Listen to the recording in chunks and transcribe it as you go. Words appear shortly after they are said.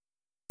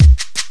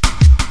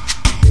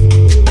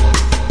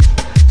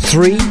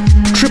3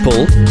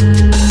 Triple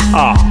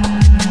R.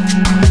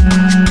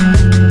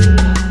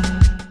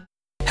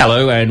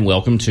 Hello and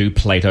welcome to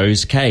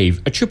Plato's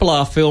Cave, a Triple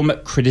R film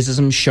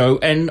criticism show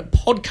and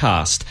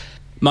podcast.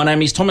 My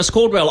name is Thomas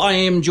Caldwell. I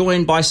am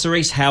joined by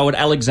Cerise Howard,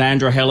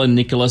 Alexandra Helen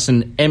Nicholas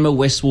and Emma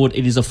Westwood.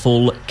 It is a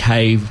full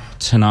cave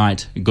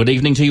tonight. Good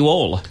evening to you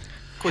all.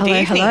 Good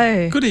evening.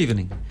 Hello. Good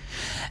evening.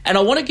 And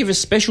I want to give a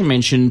special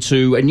mention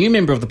to a new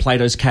member of the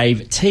Plato's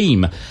Cave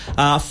team.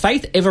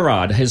 Faith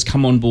Everard has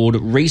come on board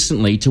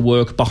recently to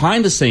work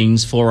behind the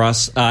scenes for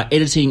us,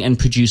 editing and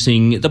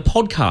producing the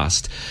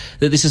podcast.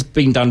 This has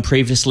been done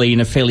previously in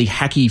a fairly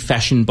hacky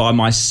fashion by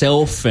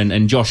myself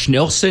and Josh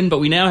Nelson, but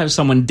we now have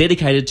someone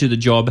dedicated to the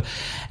job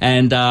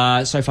and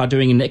so far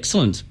doing an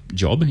excellent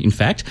job, in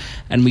fact.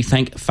 And we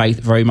thank Faith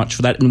very much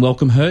for that and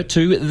welcome her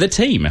to the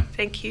team.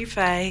 Thank you,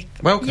 Faith.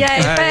 Welcome.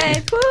 Yay,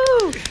 Faith!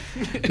 Woo!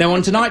 Now,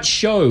 on tonight's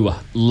show,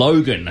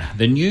 Logan,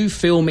 the new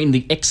film in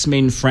the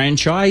X-Men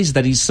franchise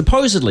that is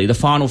supposedly the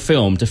final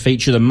film to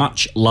feature the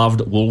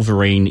much-loved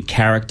Wolverine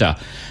character.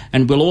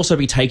 And we'll also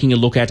be taking a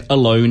look at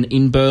Alone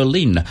in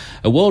Berlin,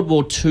 a World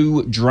War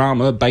II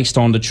drama based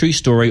on the true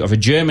story of a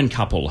German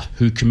couple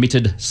who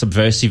committed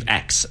subversive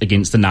acts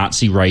against the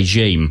Nazi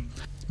regime.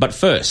 But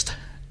first,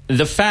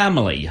 The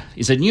Family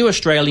is a new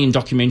Australian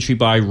documentary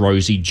by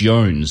Rosie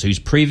Jones, whose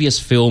previous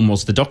film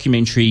was the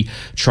documentary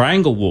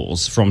Triangle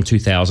Wars from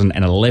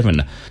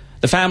 2011.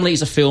 The Family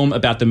is a film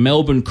about the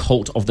Melbourne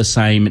cult of the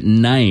same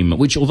name,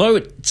 which, although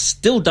it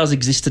still does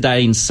exist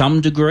today in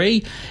some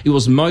degree, it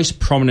was most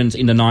prominent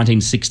in the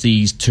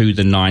 1960s to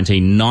the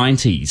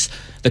 1990s.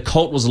 The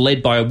cult was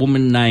led by a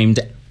woman named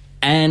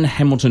Anne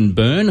Hamilton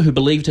Byrne, who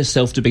believed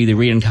herself to be the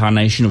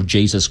reincarnation of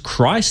Jesus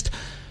Christ.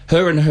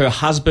 Her and her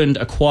husband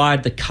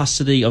acquired the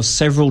custody of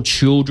several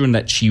children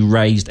that she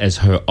raised as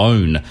her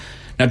own.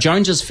 Now,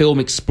 Jones's film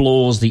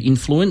explores the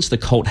influence the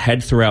cult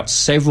had throughout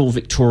several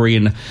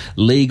Victorian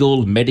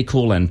legal,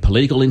 medical and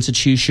political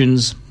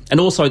institutions, and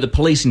also the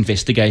police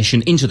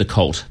investigation into the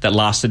cult that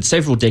lasted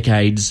several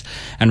decades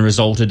and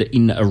resulted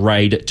in a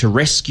raid to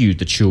rescue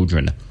the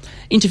children.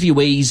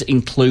 Interviewees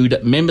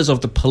include members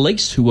of the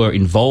police who were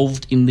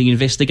involved in the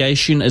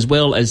investigation, as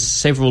well as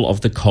several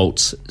of the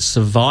cult's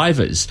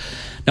survivors.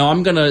 Now,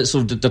 I'm going to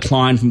sort of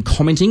decline from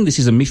commenting. This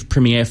is a MIF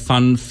Premiere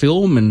Fund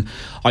film, and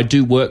I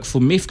do work for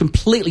MIF,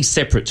 completely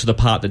separate to the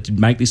part that did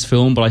make this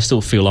film, but I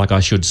still feel like I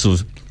should sort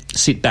of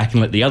sit back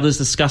and let the others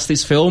discuss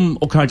this film,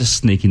 or can I just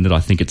sneak in that I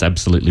think it's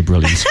absolutely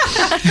brilliant?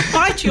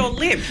 Bite your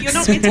lip. You're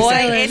not meant to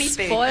say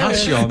anything.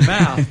 Hush your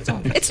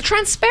mouth. It's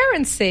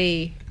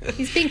transparency.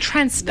 He's being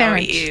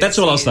transparent. No, he is. That's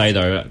all I'll say,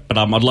 though, but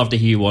I'd love to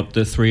hear what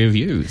the three of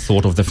you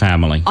thought of The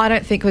Family. I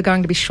don't think we're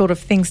going to be short of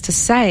things to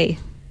say.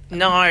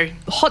 No.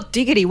 Hot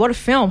diggity, what a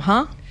film,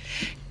 huh?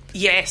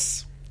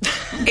 Yes.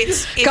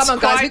 It's Come on,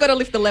 guys, quite- we've got to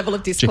lift the level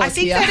of discourse I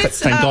think here. that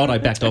it's... Thank God I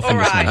backed off all from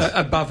this right. now.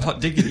 Above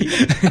hot diggity.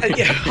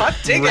 Yeah, hot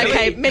diggity.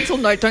 Okay, mental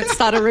note, don't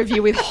start a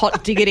review with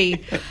hot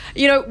diggity.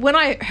 You know, when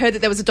I heard that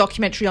there was a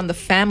documentary on The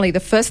Family,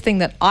 the first thing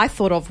that I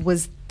thought of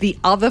was the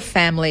Other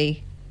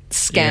Family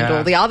scandal,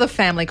 Yeah. the Other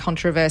Family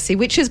controversy,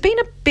 which has been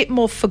a bit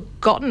more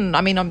forgotten. I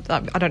mean, I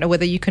don't know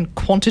whether you can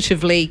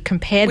quantitatively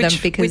compare them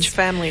because... Which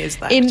family is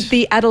that? In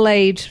the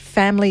Adelaide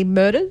family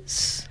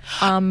murders.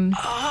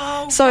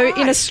 So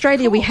in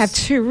Australia we have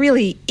two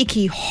really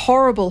icky,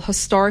 horrible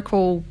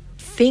historical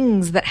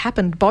things that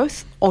happened,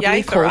 both oddly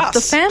Yay for called us.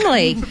 The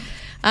Family.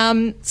 I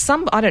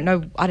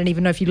don't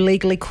even know if you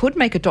legally could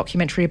make a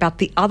documentary about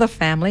The Other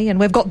Family, and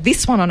we've got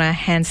this one on our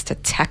hands to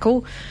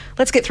tackle.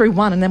 Let's get through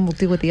one and then we'll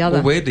deal with the other.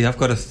 Well, weirdly, I've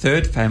got a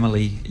third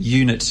family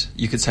unit,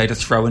 you could say, to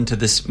throw into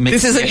this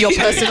mix. This isn't your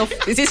personal...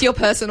 Is this your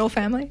personal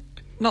family?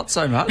 Not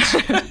so much.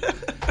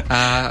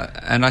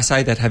 And I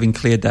say that having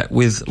cleared that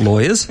with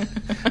lawyers.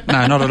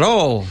 No, not at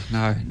all.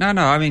 No.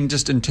 I mean,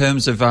 just in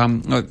terms of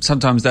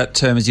sometimes that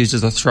term is used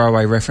as a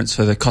throwaway reference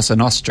for the Cosa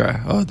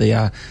Nostra or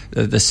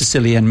the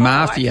Sicilian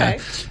mafia, okay.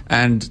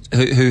 and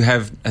who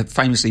have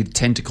famously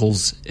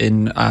tentacles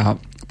in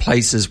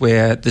places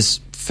where this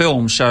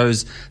film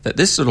shows that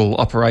this little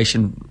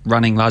operation,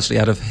 running largely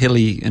out of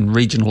hilly and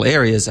regional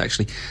areas,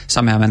 actually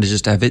somehow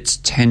manages to have its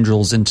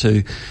tendrils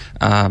into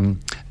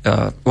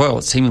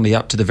seemingly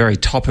up to the very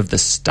top of the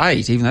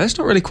state, even though it's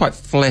not really quite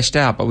fleshed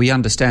out. But we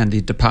understand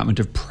the Department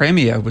of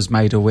Premier was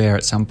made aware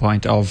at some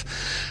point of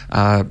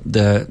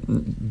the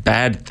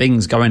bad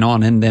things going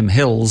on in them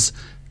hills,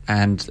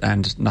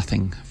 and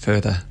nothing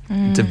further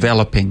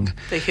developing.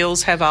 The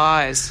hills have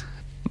eyes.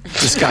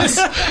 Discuss.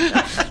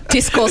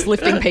 Discourse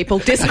lifting, people.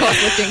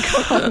 Discourse lifting.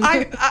 Come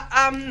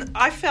on.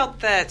 I felt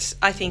that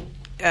I think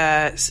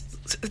there's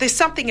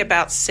something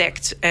about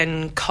sect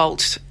and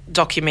cult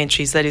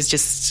documentaries that is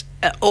just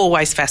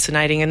always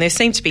fascinating, and there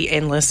seem to be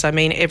endless. I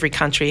mean, every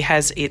country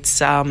has its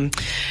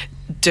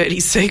dirty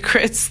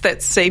secrets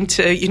that seem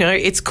to,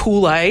 it's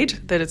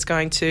Kool-Aid that it's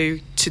going to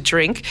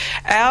drink.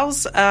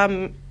 Ours,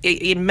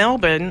 in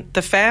Melbourne,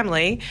 The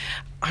Family,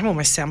 I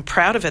almost sound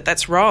proud of it.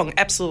 That's wrong.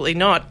 Absolutely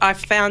not. I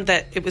found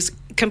that it was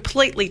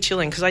completely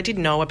chilling because I did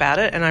know about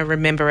it and I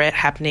remember it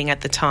happening at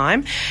the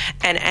time.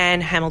 And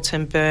Anne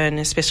Hamilton Byrne,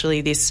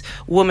 especially this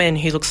woman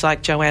who looks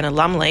like Joanna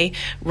Lumley,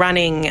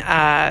 running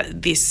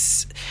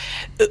this...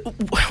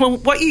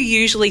 what you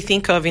usually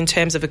think of in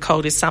terms of a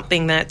cult is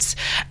something that's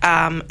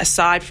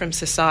aside from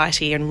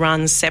society and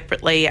runs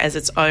separately as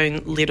its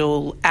own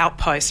little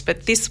outpost.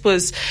 But this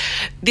was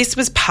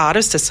part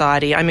of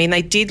society. I mean,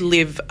 they did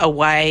live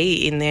away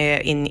in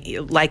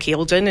Lake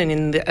Eildon and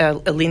in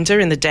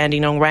Alinda in the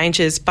Dandenong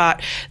Ranges,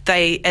 but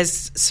they,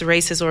 as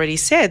Cerise has already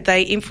said,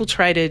 they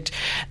infiltrated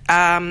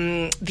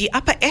the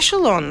upper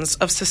echelons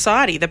of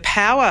society, the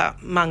power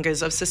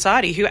mongers of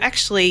society, who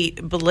actually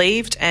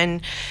believed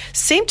and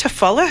seemed to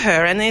follow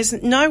her. And there's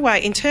no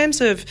way, in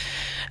terms of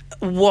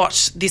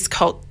what this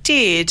cult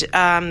did,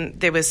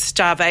 there was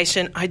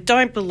starvation. I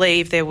don't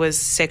believe there was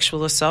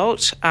sexual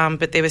assault,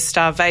 but there was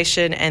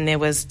starvation and there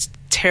was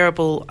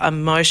terrible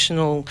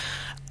emotional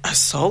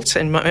assault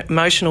and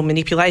emotional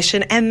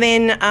manipulation, and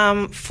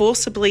then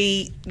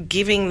forcibly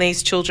giving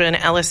these children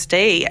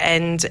LSD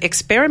and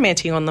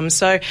experimenting on them.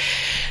 So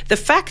the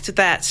fact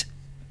that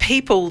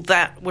people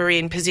that were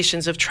in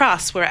positions of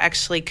trust were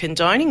actually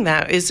condoning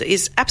that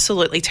is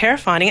absolutely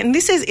terrifying. And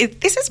this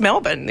is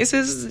Melbourne. This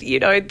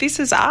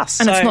is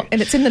us. And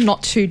it's in the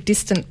not too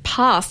distant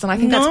past. And I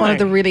think that's one of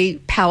the really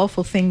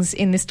powerful things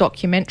in this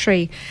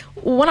documentary.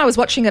 When I was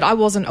watching it, I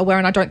wasn't aware,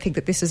 and I don't think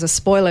that this is a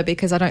spoiler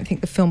because I don't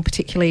think the film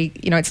particularly,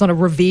 it's not a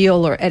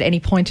reveal or at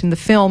any point in the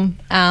film.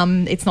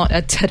 It's not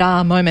a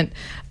ta-da moment.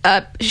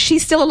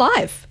 She's still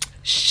alive.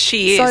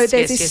 She is. So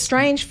there's this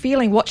strange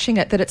feeling watching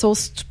it that it's all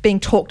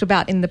being talked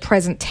about in the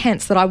present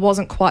tense that I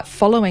wasn't quite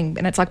following.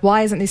 And it's like,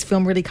 why isn't this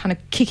film really kind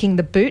of kicking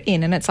the boot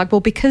in? And it's like,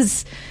 well,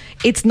 because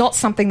it's not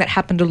something that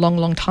happened a long,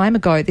 long time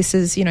ago. This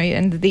is,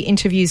 and the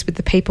interviews with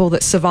the people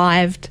that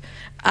survived.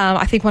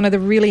 I think one of the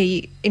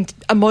really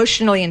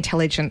emotionally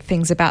intelligent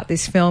things about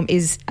this film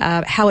is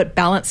how it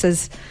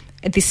balances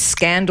this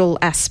scandal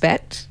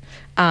aspect.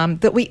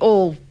 That we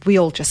all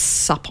just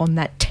sup on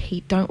that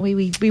teat, don't we?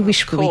 We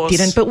wish we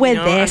didn't, but we're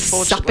there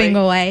supping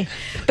away.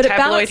 But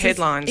tabloid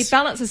headlines. It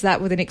balances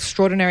that with an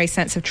extraordinary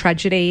sense of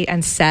tragedy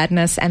and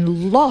sadness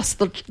and loss,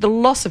 the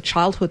loss of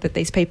childhood that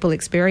these people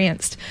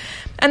experienced.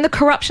 And the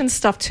corruption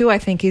stuff too, I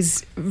think,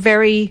 is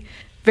very,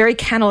 very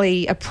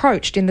cannily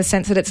approached in the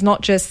sense that it's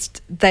not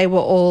just they were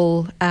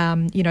all,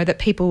 that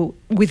people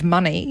with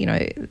money,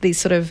 these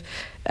sort of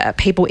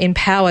people in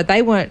power,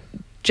 they weren't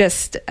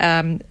just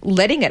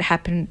letting it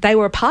happen. They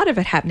were a part of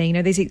it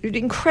happening. These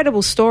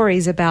incredible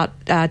stories about,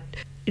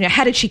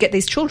 how did she get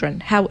these children?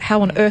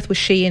 How on earth was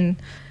she in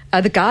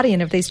the guardian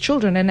of these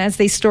children? And as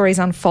these stories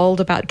unfold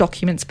about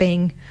documents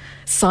being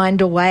signed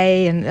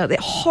away and they're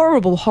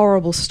horrible,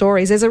 horrible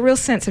stories, there's a real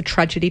sense of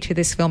tragedy to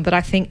this film that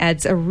I think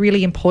adds a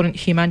really important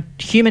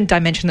human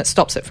dimension that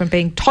stops it from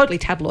being totally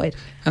tabloid.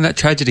 And that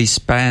tragedy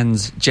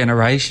spans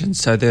generations.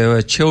 So there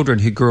were children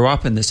who grew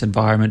up in this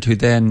environment who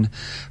then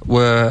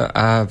were...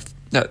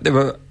 there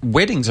were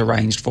weddings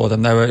arranged for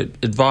them. They were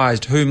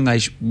advised whom they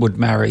would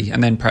marry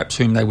and then perhaps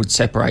whom they would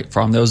separate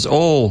from. There was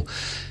all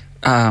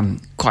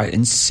quite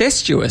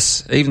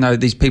incestuous, even though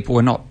these people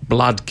were not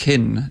blood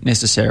kin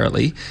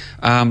necessarily.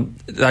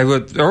 They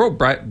were all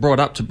brought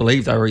up to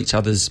believe they were each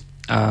other's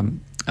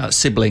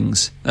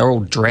siblings. They were all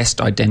dressed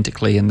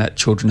identically in that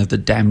Children of the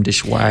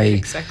Damnedish way.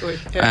 Exactly.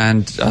 Yeah.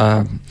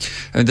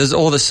 And there's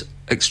all this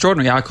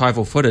extraordinary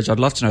archival footage.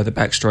 I'd love to know the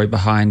backstory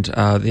behind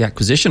the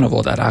acquisition of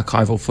all that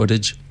archival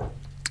footage.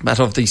 But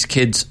of these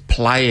kids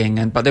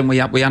playing, but then we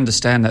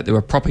understand that there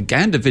were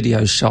propaganda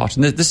videos shot,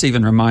 and this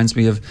even reminds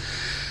me of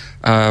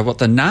what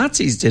the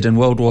Nazis did in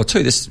World War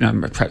II. This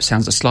perhaps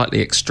sounds a slightly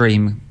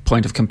extreme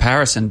point of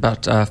comparison,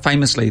 but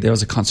famously there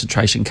was a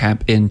concentration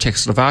camp in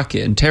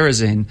Czechoslovakia, in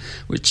Terezin,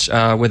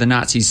 where the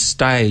Nazis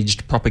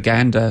staged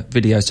propaganda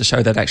videos to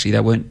show that actually they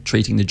weren't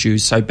treating the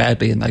Jews so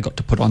badly and they got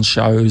to put on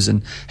shows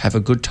and have a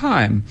good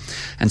time,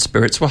 and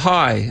spirits were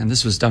high, and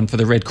this was done for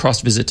the Red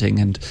Cross visiting,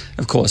 and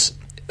of course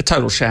a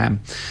total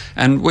sham.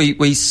 And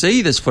we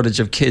see this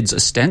footage of kids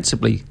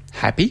ostensibly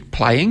happy,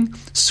 playing,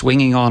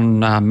 swinging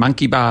on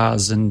monkey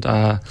bars and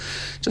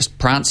just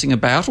prancing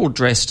about, all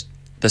dressed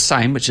the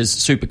same, which is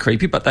super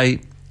creepy, but they,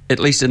 at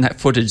least in that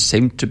footage,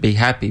 seem to be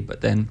happy.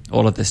 But then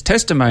all of this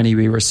testimony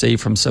we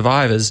receive from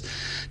survivors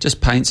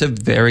just paints a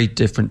very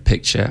different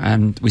picture.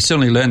 And we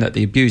certainly learned that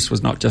the abuse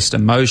was not just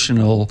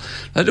emotional,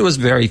 that it was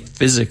very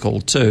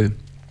physical too.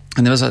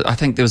 And I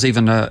think there was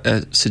even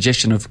a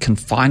suggestion of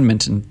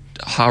confinement and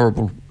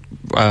horrible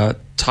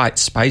tight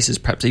spaces,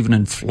 perhaps even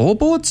in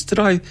floorboards. Did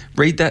I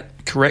read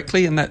that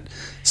correctly in that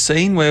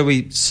scene where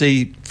we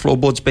see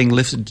floorboards being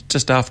lifted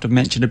just after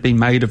mention had been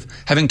made of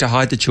having to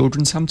hide the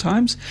children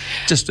sometimes?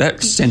 Just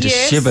that sent a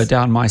shiver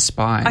down my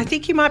spine. I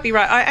think you might be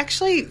right. I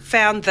actually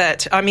found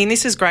that,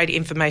 this is great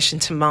information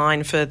to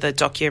mine for the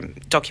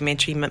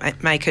documentary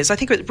makers. I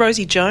think it was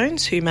Rosie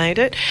Jones who made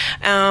it.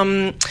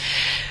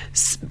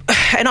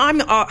 and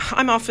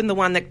I'm often the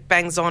one that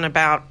bangs on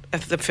about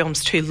if the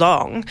film's too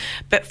long,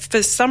 but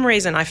for some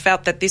reason I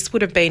felt that this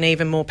would have been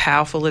even more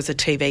powerful as a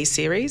TV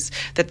series,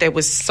 that there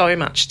was so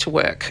much to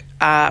work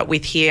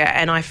with here,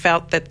 and I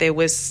felt that there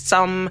was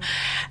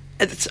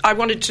I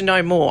wanted to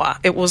know more.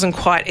 It wasn't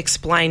quite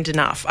explained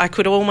enough. I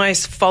could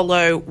almost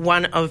follow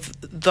one of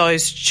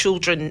those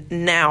children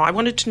now. I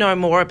wanted to know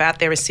more about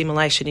their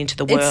assimilation into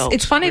the world.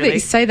 It's funny that you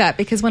say that,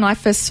 because when I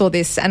first saw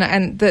this,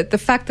 and the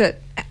fact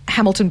that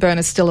Hamilton Byrne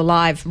is still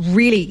alive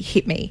really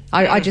hit me.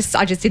 I just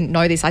didn't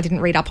know this. I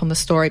didn't read up on the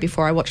story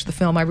before I watched the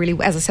film. I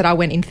really, as I said, I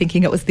went in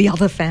thinking it was the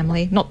other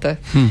family, not the,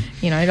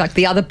 like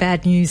the other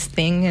bad news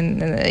thing,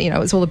 and it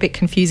was all a bit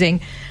confusing.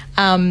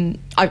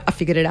 I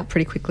figured it out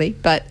pretty quickly,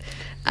 but.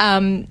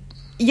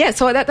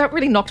 So that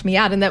really knocked me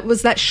out, and that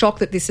was that shock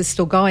that this is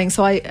still going.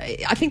 So I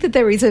think that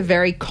there is a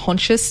very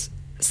conscious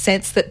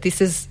sense that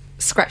this is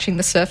scratching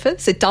the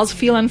surface. It does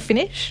feel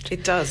unfinished.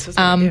 It does,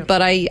 doesn't it? Yeah.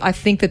 But I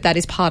think that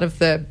is part of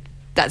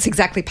that's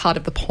exactly part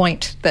of the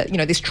point, that,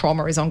 this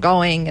trauma is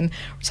ongoing. And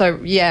so,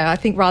 I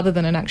think rather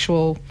than an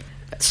actual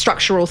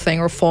structural thing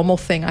or a formal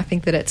thing, I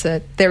think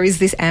that there is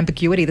this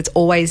ambiguity that's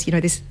always,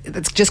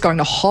 that's just going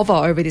to hover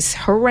over this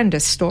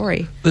horrendous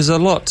story. There's a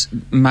lot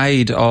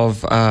made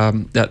of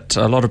that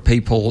a lot of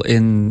people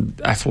in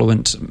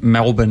affluent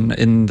Melbourne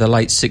in the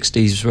late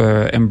 60s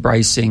were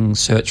embracing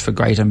search for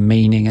greater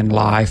meaning in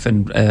life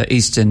and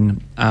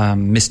Eastern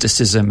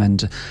mysticism and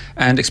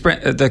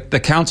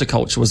the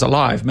counterculture was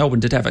alive. Melbourne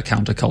did have a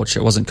counterculture.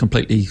 It wasn't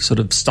completely sort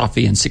of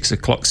stuffy and 6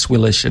 o'clock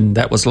swillish, and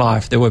that was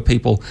life. There were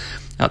people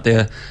out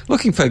there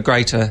looking for a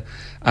greater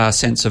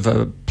sense of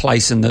a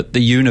place in the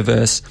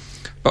universe.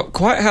 But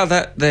quite how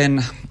that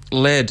then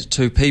led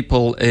to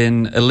people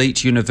in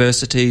elite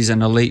universities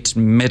and elite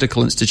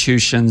medical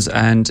institutions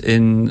and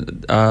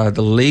in the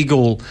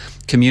legal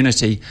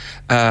community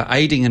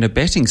aiding and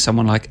abetting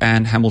someone like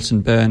Anne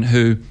Hamilton Byrne,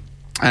 who...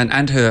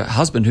 And her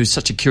husband, who's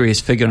such a curious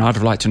figure, and I'd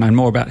have liked to know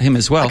more about him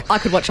as well. I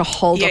could watch a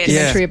whole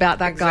documentary about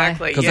that guy.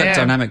 Exactly, because that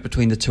dynamic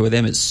between the two of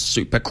them is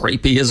super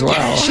creepy as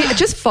well.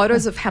 Just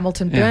photos of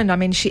Hamilton Byrne. Yeah. I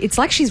mean, it's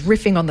like she's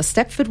riffing on the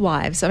Stepford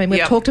Wives. I mean,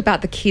 we've talked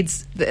about the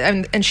kids,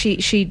 and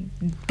she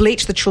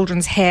bleached the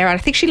children's hair. I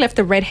think she left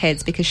the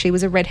redheads because she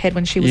was a redhead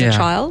when she was a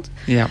child.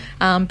 Yeah.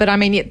 But I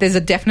mean, there's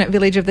a definite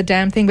Village of the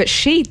Damned thing, but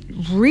she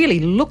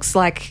really looks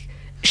like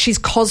she's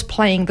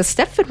cosplaying the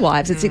Stepford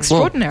Wives. It's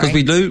extraordinary. Because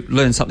we do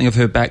learn something of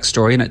her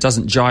backstory, and it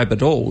doesn't jibe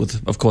at all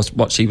with, of course,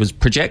 what she was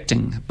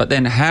projecting. But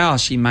then how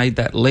she made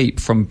that leap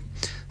from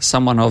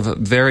someone of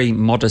very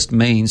modest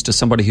means to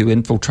somebody who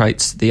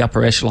infiltrates the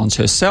upper echelons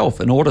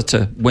herself in order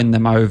to win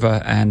them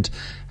over and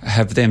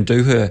have them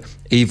do her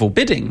evil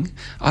bidding,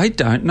 I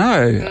don't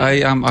know.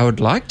 I would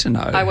like to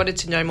know. I wanted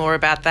to know more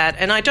about that,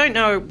 and I don't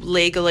know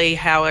legally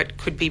how it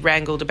could be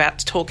wrangled about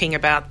talking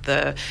about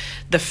the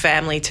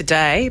family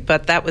today,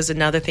 but that was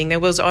another thing. There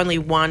was only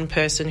one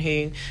person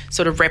who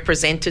sort of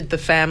represented the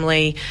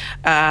family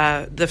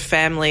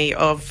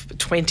of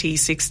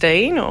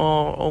 2016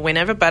 or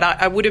whenever, but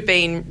I would have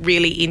been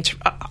really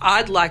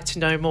I'd like to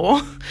know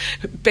more,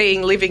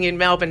 living in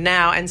Melbourne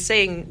now and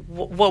seeing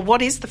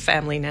what is the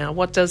family now?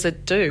 What does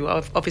it do?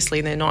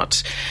 Obviously, they're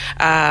not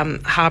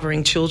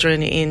harbouring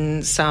children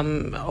in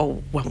some...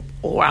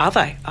 Or are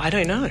they? I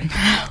don't know.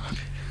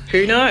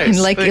 Who knows?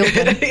 In Lake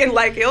Eildon. In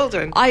Lake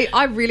Eildon.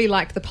 I really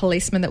liked the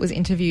policeman that was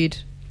interviewed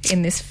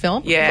in this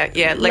film.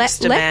 Yeah, Lex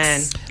de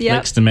Man. Yep.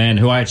 Lex de Man,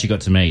 who I actually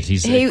got to meet.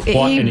 He's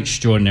quite an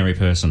extraordinary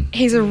person.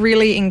 He's a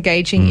really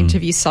engaging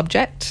interview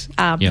subject,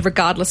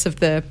 regardless of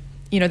the...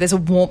 there's a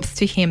warmth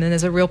to him and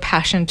there's a real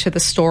passion to the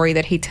story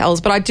that he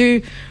tells. But I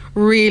do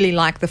really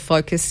like the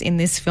focus in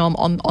this film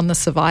on the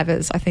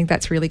survivors. I think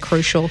that's really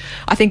crucial.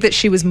 I think that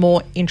she was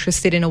more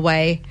interested in a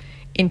way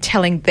in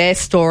telling their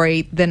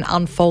story than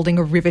unfolding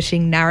a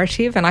riveting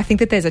narrative. And I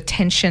think that there's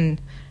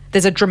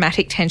a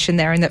dramatic tension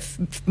there, and that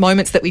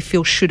moments that we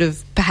feel should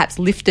have perhaps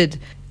lifted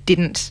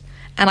didn't.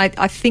 And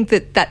I think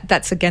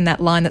that's, again,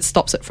 that line that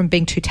stops it from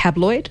being too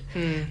tabloid.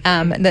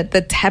 And that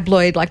the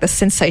tabloid, like the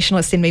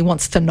sensationalist in me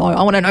wants to know.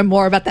 I want to know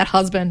more about that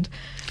husband.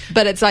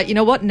 But it's like, you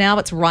know what, now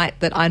it's right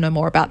that I know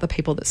more about the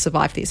people that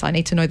survived this. I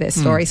need to know their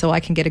story so I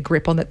can get a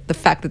grip on the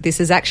fact that this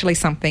is actually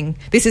something,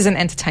 this isn't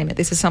entertainment,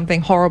 this is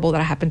something horrible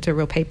that happened to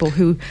real people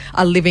who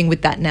are living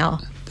with that now.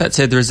 That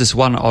said, there is this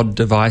one odd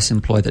device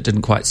employed that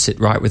didn't quite sit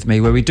right with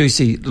me, where we do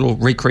see little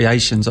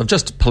recreations of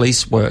just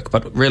police work,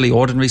 but really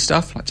ordinary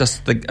stuff, like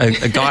just a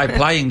guy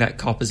playing that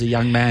cop as a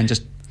young man,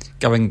 just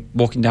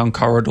walking down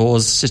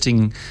corridors,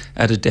 sitting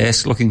at a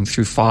desk, looking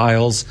through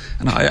files.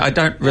 And I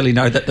don't really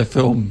know that the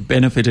film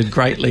benefited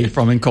greatly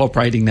from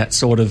incorporating that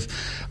sort of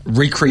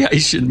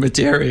recreation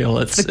material.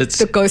 It's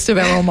the ghost of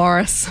Errol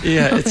Morris.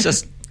 Yeah, it's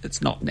just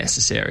it's not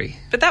necessary.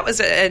 But that was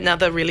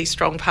another really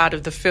strong part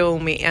of the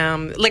film.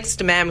 Lex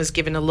de Man was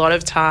given a lot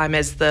of time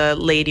as the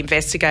lead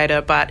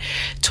investigator, but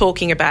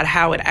talking about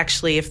how it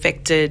actually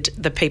affected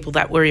the people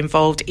that were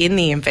involved in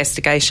the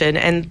investigation.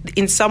 And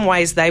in some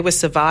ways, they were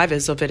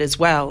survivors of it as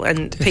well,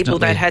 and Definitely. people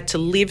that had to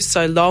live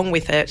so long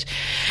with it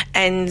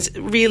and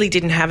really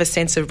didn't have a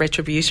sense of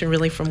retribution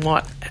really from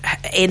what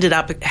ended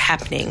up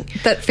happening.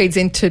 That feeds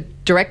into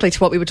directly to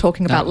what we were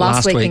talking about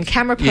last week in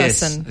Camera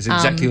Person. Yes, that's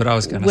exactly what I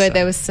was going to say. Where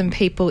there was some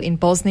people in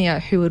Bosnia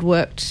who had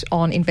worked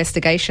on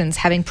investigations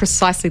having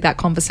precisely that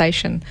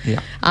conversation.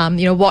 Yeah.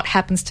 What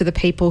happens to the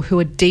people who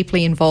are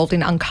deeply involved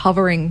in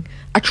uncovering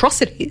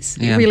atrocities,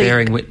 really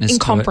bearing witness to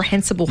it.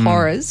 incomprehensible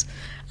horrors.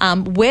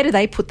 Where do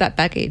they put that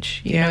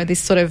baggage? You know,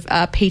 this sort of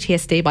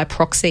PTSD by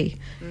proxy.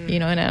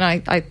 And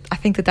I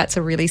think that that's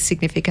a really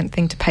significant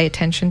thing to pay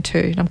attention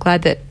to. And I'm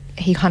glad that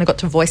he kind of got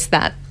to voice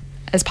that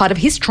as part of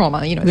his trauma,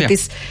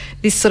 that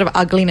this sort of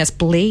ugliness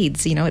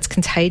bleeds, it's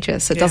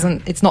contagious.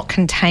 It's not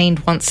contained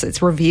once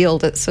it's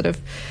revealed. It sort of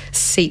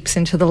seeps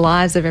into the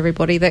lives of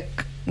everybody that,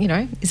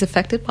 is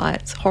affected by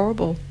it. It's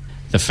horrible.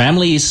 The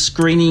Family is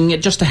screening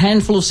at just a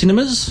handful of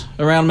cinemas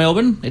around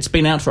Melbourne. It's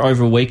been out for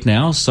over a week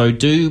now, so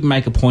do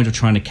make a point of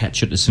trying to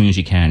catch it as soon as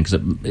you can, because,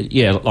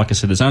 like I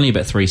said, there's only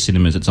about 3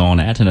 cinemas it's on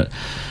at, and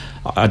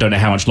I don't know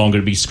how much longer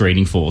to be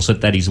screening for, so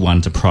that is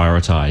one to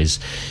prioritise.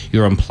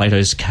 You're on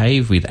Plato's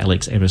Cave with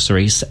Alex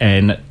Emissaris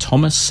and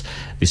Thomas.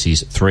 This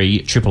is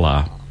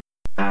 3RRR.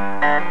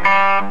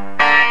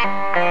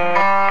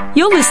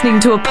 You're listening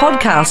to a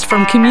podcast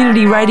from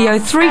Community Radio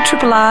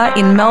 3RRR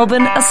in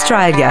Melbourne,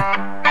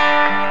 Australia.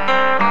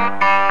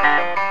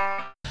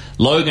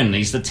 Logan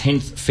is the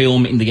 10th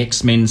film in the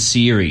X-Men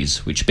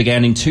series, which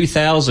began in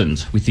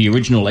 2000 with the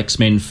original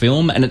X-Men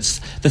film, and it's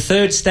the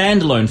third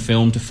standalone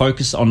film to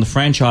focus on the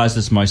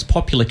franchise's most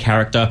popular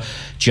character,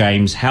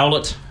 James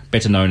Howlett,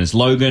 better known as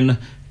Logan,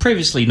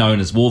 previously known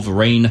as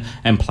Wolverine,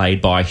 and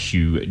played by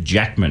Hugh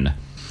Jackman.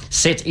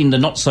 Set in the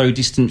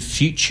not-so-distant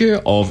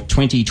future of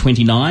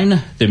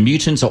 2029, the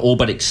mutants are all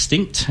but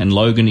extinct, and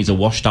Logan is a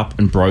washed-up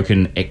and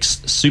broken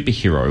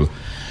ex-superhero.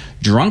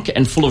 Drunk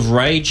and full of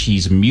rage,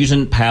 his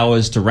mutant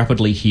powers to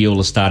rapidly heal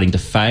are starting to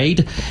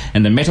fade,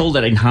 and the metal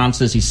that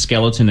enhances his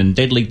skeleton and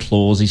deadly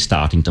claws is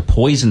starting to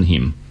poison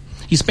him.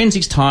 He spends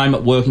his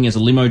time working as a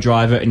limo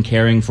driver and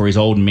caring for his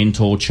old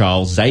mentor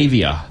Charles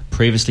Xavier,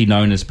 previously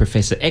known as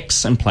Professor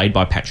X and played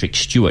by Patrick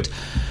Stewart,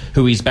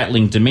 who is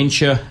battling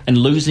dementia and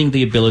losing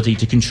the ability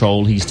to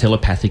control his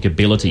telepathic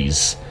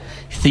abilities.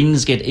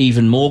 Things get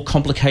even more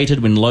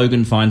complicated when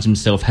Logan finds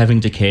himself having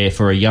to care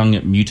for a young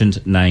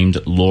mutant named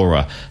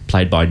Laura,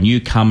 played by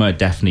newcomer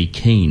Daphne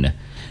Keane.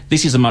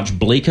 This is a much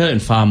bleaker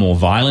and far more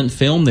violent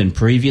film than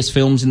previous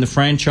films in the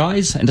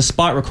franchise, and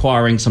despite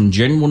requiring some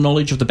general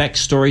knowledge of the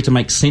backstory to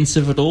make sense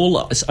of it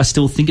all, I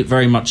still think it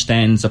very much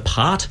stands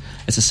apart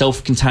as a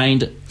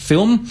self-contained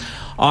film.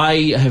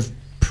 I have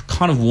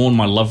kind of worn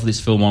my love for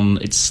this film on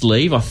its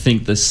sleeve. I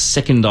think the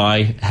second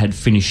I had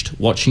finished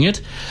watching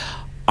it,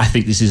 I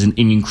think this is an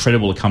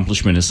incredible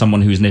accomplishment as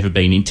someone who's never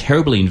been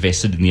terribly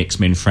invested in the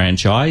X-Men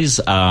franchise.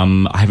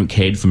 I haven't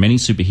cared for many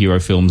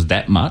superhero films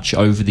that much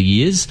over the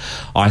years.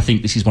 I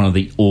think this is one of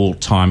the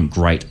all-time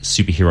great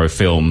superhero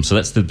films. So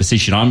that's the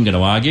position I'm going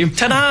to argue.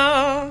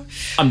 Ta-da!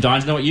 I'm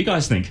dying to know what you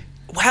guys think.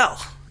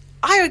 Well,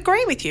 I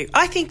agree with you.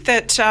 I think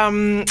that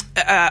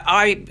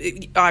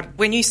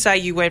when you say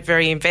you weren't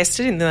very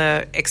invested in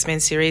the X-Men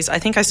series, I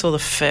think I saw the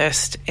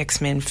first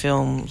X-Men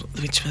film,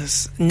 which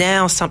was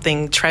now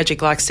something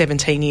tragic like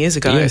 17 years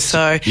ago. Yes,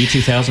 so year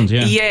 2000,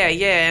 yeah.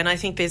 Yeah, and I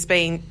think there's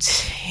been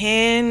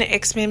 10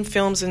 X-Men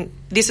films, and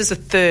this is the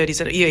third,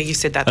 is it? Yeah, you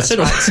said that. That's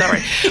right.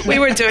 Sorry. We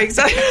were doing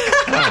so.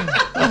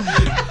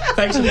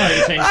 Thanks for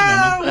paying attention,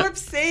 Emma.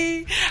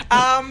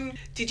 Whoopsie.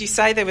 Did you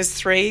say there was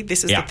 3?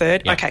 This is the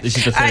third? Yeah. Okay. This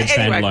is the third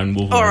standalone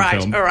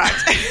Wolverine film. All right.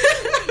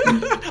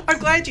 I'm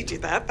glad you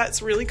did that.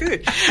 That's really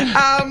good,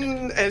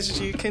 as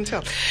you can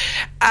tell.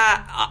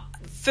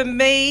 For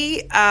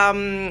me,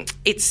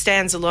 it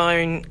stands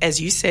alone, as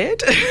you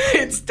said.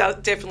 It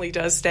definitely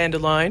does stand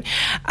alone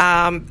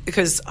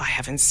because I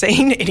haven't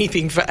seen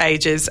anything for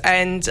ages.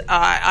 And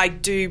I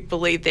do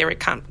believe there are a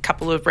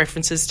couple of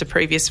references to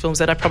previous films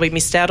that I probably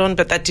missed out on,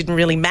 but that didn't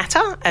really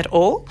matter at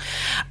all.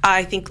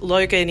 I think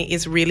Logan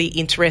is really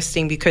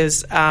interesting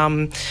because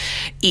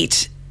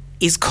it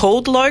is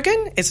called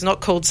Logan. It's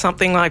not called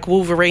something like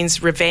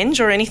Wolverine's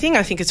Revenge or anything.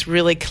 I think it's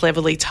really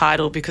cleverly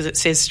titled because it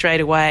says straight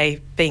away,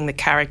 being the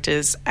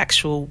character's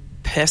actual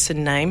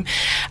person name.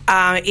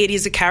 It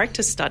is a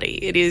character study.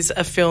 It is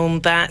a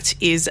film that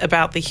is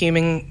about the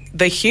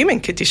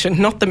human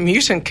condition, not the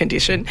mutant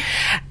condition.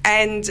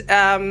 And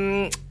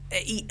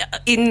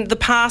in the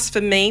past,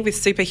 for me, with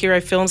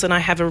superhero films, and I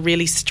have a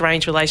really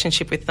strange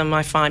relationship with them,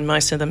 I find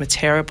most of them are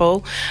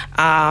terrible.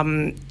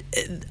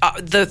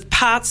 The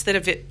parts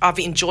that I've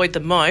enjoyed the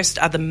most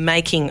are the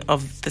making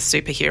of the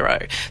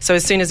superhero. So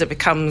as soon as it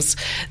becomes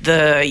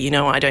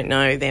I don't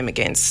know, them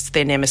against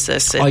their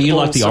nemesis. Oh, you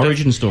like the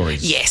origin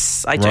stories?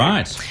 Yes, I do.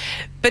 Right.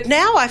 But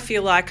now I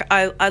feel like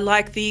I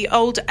like the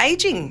old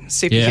ageing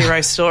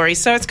superhero story.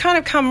 So it's kind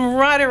of come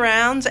right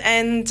around,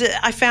 and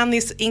I found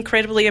this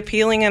incredibly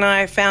appealing, and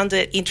I found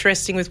it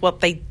interesting with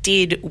what they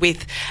did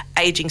with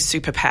ageing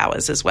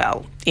superpowers as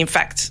well. In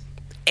fact,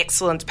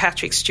 excellent.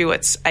 Patrick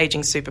Stewart's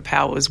ageing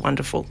superpower was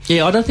wonderful.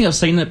 Yeah, I don't think I've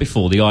seen that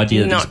before, the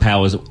idea that these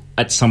powers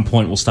at some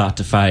point will start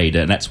to fade,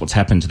 and that's what's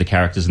happened to the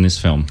characters in this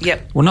film.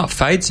 Yep. Well, not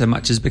fade so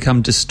much as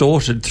become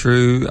distorted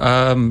through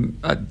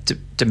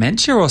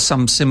dementia or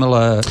some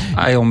similar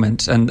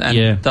ailment, and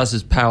thus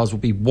his powers will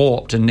be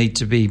warped and need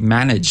to be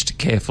managed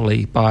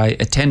carefully by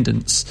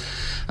attendants,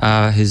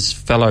 his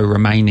fellow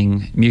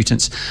remaining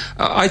mutants.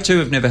 I too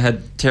have never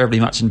had terribly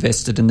much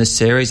invested in this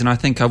series, and I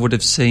think I would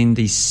have seen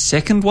the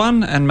second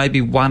one and maybe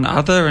one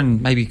other,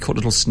 and maybe caught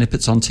little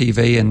snippets on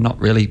TV and not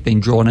really been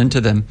drawn into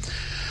them.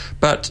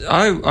 But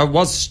I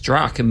was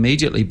struck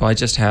immediately by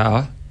just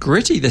how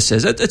gritty this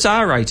is. It's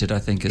R-rated, I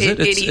think, is it?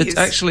 It's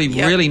actually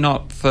really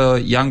not for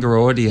younger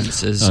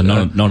audiences.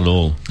 Not at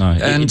all. No.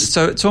 And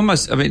so it's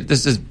almost, I mean,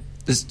 this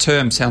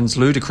term sounds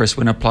ludicrous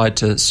when applied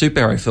to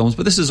superhero films,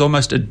 but this is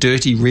almost a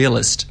dirty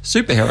realist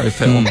superhero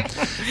film.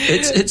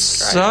 It's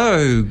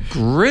so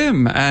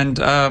grim, and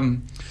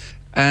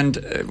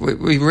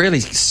we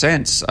really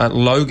sense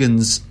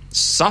Logan's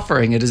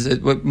suffering. It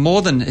is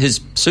more than his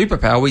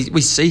superpower.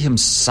 We see him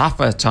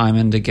suffer time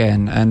and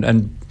again,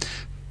 and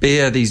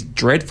bear these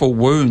dreadful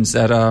wounds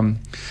that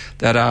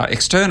are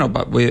external,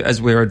 but as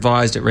we're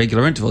advised at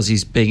regular intervals,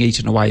 he's being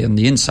eaten away on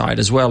the inside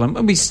as well.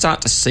 And we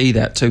start to see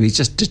that too. He's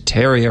just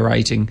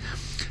deteriorating,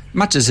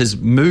 much as his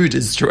mood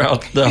is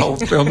throughout the whole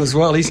film as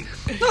well. He's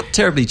not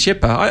terribly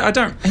chipper.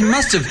 He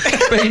must have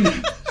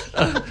been...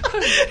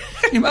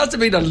 he must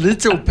have been a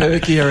little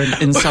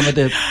perkier in some of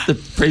the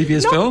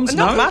previous films.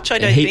 Not much, I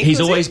don't think. He's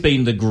always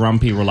been the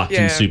grumpy,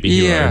 reluctant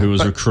superhero who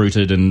was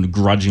recruited and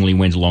grudgingly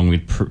went along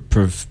with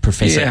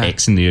Professor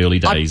X in the early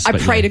days. I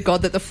pray to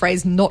God that the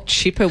phrase "not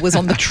chipper" was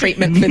on the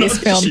treatment for this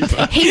film.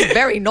 Chipper. He's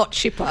very not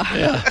chipper.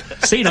 Yeah.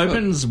 Scene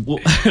opens,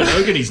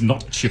 Logan is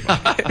not chipper.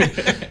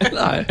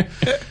 No.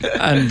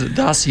 And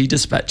thus he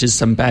dispatches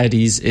some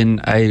baddies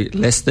in a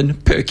less than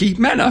perky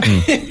manner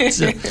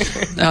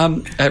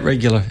at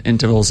regular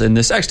intervals in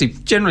this actually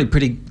generally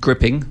pretty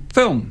gripping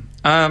film.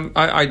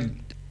 I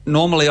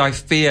normally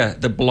fear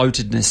the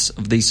bloatedness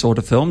of these sort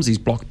of films, these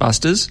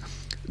blockbusters.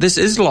 This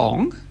is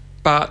long,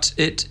 but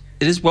it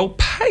is well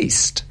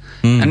paced.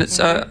 And it's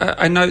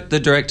I note the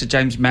director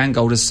James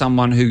Mangold is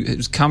someone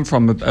who's come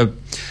from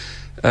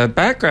a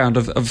background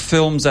of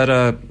films that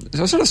are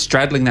sort of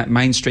straddling that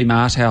mainstream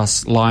art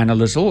house line a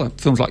little.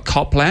 Films like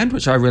Copland,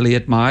 which I really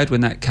admired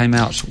when that came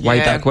out way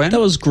back when. That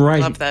was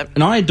great. Love that.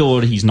 And I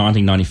adored his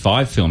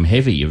 1995 film,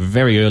 Heavy, a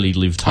very early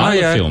Liv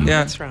Tyler film,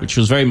 That's right. which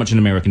was very much an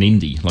American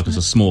indie, like it was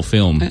a small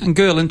film. And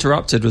Girl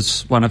Interrupted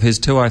was one of his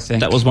too, I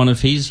think. That was one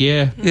of his,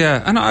 yeah.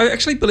 Yeah, and I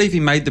actually believe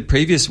he made the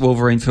previous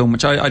Wolverine film,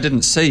 which I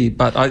didn't see,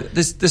 but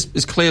this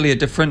is clearly a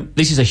different...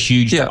 This is a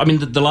huge... Yeah. I mean,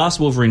 the last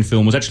Wolverine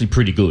film was actually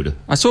pretty good.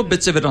 I saw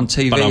bits of it on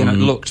TV and it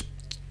looked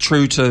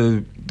true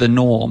to the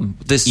norm.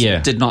 This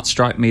did not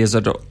strike me as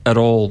at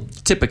all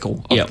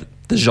typical of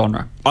the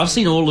genre. I've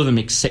seen all of them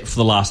except for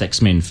the last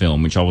X-Men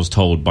film, which I was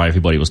told by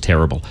everybody was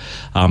terrible.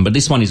 But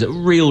this one is a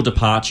real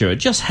departure. It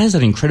just has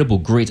that incredible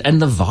grit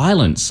and the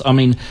violence. I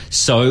mean,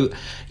 so,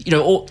 you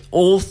know,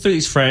 all through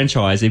this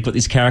franchise, they've got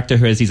this character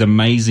who has these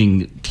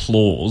amazing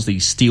claws,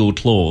 these steel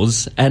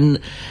claws, and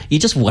you're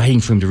just waiting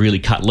for him to really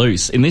cut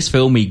loose. In this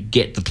film, we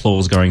get the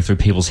claws going through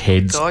people's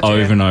heads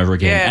over and over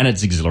again, and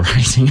it's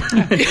exhilarating.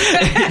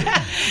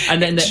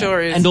 And then, it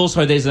sure is. And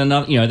also, there's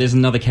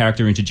another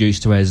character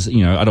introduced who has,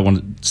 you know, I don't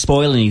want to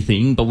spoil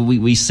anything, but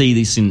we see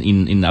this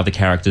in other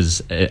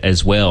characters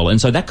as well,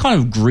 and so that kind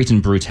of grit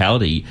and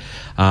brutality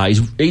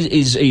is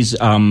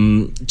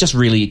just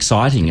really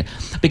exciting,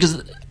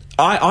 because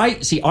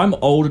I'm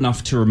old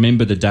enough to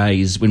remember the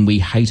days when we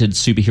hated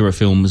superhero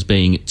films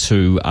being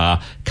too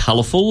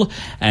colourful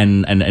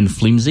and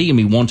flimsy, and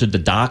we wanted the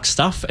dark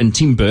stuff. And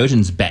Tim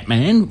Burton's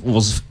Batman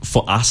was,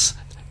 for us,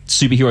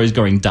 superheroes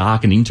going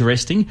dark and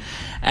interesting.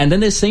 And then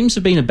there seems to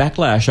have been a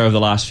backlash over the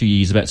last few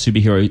years about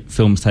superhero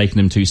films taking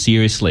them too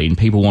seriously, and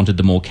people wanted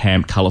the more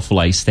camp, colourful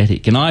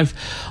aesthetic. And I've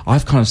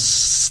kind of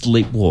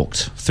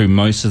sleepwalked through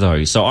most of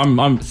those. So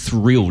I'm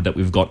thrilled that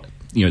we've got,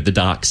 you know, the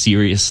dark,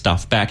 serious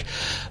stuff back.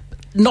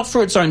 Not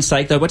for its own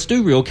sake, though, but to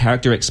do real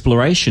character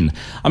exploration.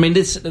 I mean,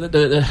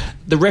 the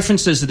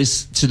references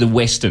to the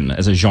Western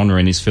as a genre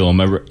in this film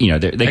are, you know,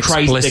 they're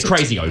crazy. They're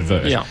crazy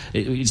overt. Yeah.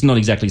 It's not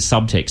exactly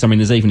subtext. I mean,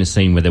 there's even a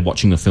scene where they're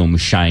watching the film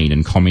Shane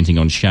and commenting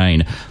on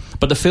Shane.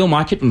 But the film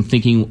I kept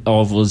thinking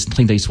of was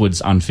Clint Eastwood's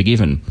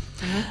Unforgiven.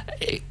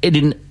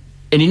 Mm-hmm.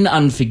 In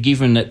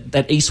Unforgiven,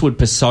 that Eastwood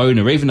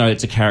persona, even though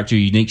it's a character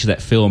unique to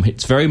that film,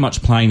 it's very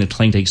much playing the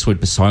Clint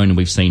Eastwood persona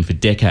we've seen for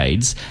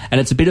decades,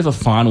 and it's a bit of a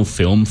final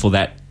film for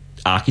that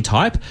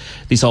archetype.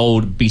 This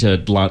old bitter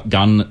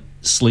gun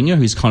slinger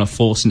who's kind of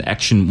forced into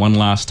action one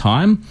last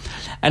time.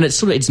 And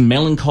it's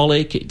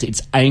melancholic,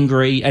 it's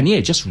angry, and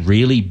just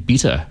really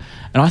bitter.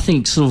 And I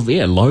think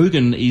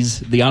Logan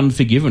is the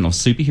Unforgiven of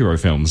superhero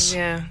films.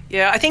 Yeah.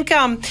 I think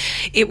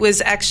it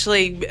was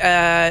actually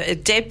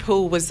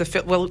Deadpool was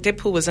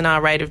Deadpool was an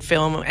R-rated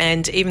film,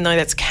 and even though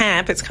that's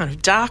camp, it's kind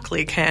of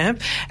darkly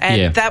camp,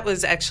 and that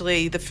was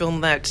actually the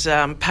film that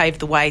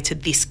paved the way to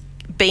this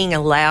being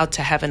allowed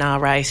to have an R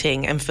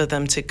rating and for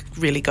them to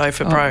really go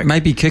for broke.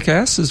 Maybe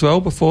Kick-Ass as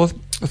well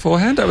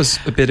beforehand. That was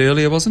a bit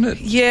earlier, wasn't it?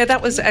 Yeah,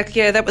 that was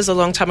a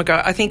long time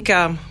ago. I think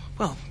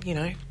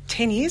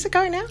 10 years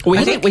ago now. We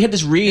had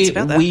this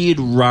weird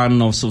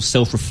run of sort of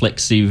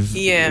self-reflexive,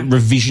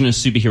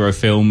 revisionist superhero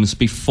films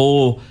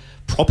before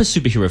proper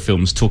superhero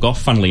films took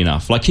off, funnily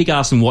enough. Like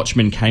Kick-Ass and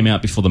Watchmen came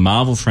out before the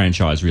Marvel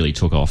franchise really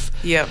took off.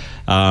 Yeah.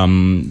 I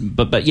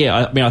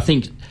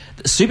think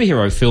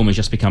superhero film has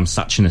just become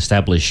such an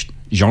established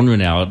genre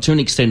now, to an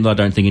extent that I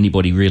don't think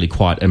anybody really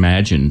quite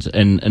imagined.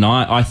 And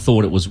I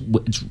thought it's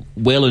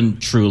well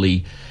and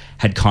truly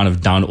had kind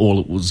of done all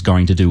it was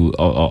going to do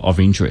of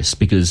interest,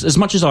 because as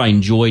much as I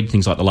enjoyed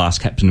things like the last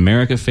Captain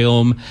America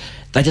film,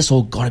 they just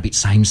all got a bit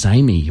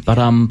samey.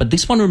 But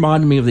this one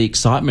reminded me of the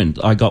excitement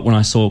I got when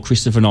I saw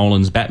Christopher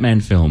Nolan's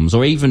Batman films,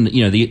 or even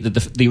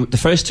the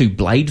first two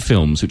Blade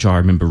films, which I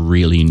remember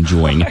really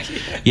enjoying.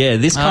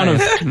 This kind of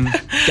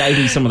gave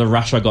me some of the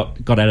rush I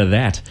got out of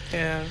that.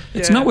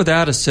 It's not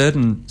without a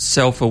certain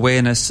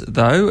self-awareness,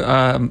 though.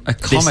 A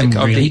comic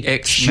of really the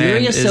X-Men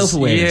curious is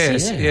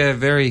self-awareness.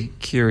 Very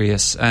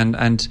curious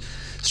and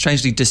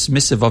strangely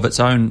dismissive of its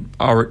own,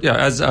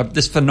 as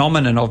this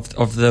phenomenon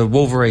of the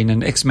Wolverine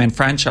and X-Men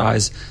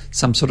franchise.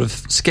 Some sort of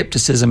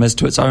skepticism as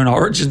to its own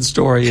origin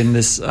story in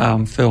this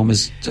film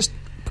is just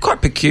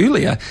quite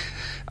peculiar.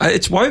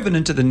 It's woven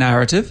into the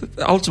narrative.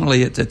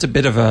 Ultimately, it's a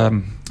bit of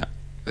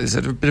is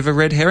it a bit of a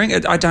red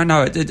herring? I don't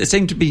know. It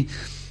seemed to be.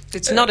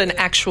 It's not an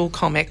actual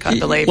comic, I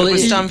believe. It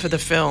was done for the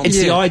film. It's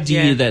the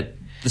idea that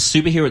the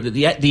superhero,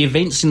 the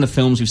events in the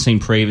films we've seen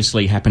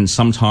previously happened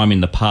sometime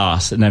in the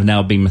past, and they've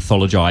now been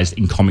mythologized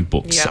in comic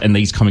books, and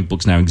these comic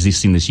books now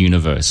exist in this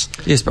universe.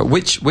 Yes, but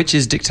which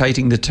is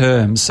dictating the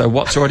terms? So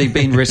what's already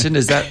been written,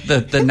 is that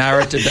the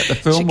narrative that the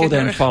film will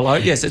then follow?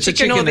 Yes, it's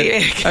chicken or the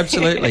egg.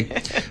 Absolutely.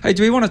 Hey,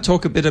 do we want to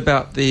talk a bit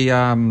about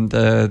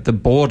the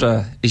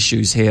border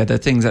issues here, the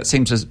things that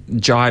seem to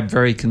jibe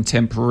very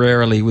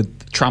contemporarily with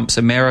Trump's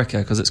America,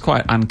 because it's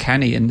quite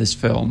uncanny in this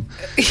film.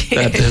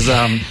 That there's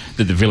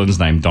the villain's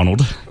name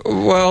Donald.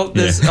 Well,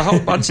 there's a whole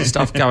bunch of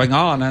stuff going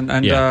on,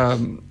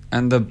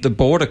 and the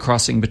border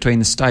crossing between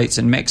the States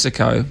and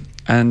Mexico,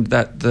 and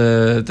that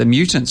the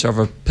mutants are of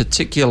a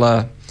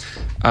particular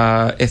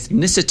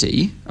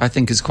ethnicity, I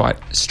think, is quite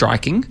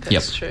striking.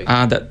 That's true.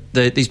 That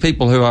these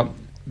people who are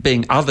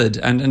being othered,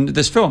 and in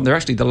this film, they're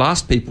actually the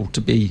last people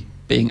to be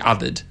being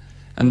othered,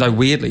 and though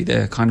weirdly,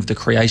 they're kind of the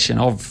creation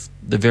of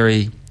the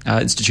very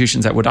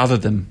institutions that would other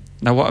them.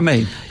 Know what I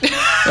mean?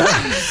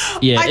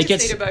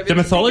 The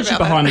mythology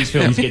behind these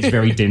films gets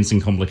very dense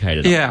and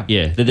complicated.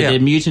 They're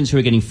mutants who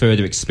are getting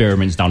further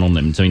experiments done on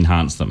them to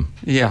enhance them.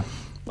 Yeah,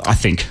 I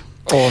think.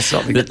 Or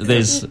something.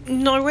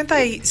 Weren't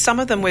they? Some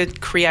of them were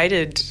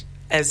created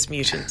as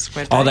mutants,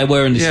 weren't they? Oh, they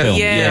were in this film.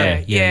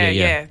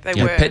 They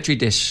were. Petri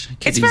dish.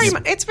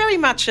 It's very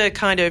much a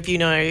kind of,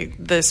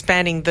 the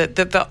spanning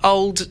the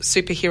old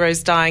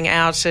superheroes dying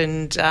out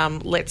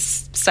and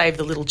let's save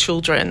the little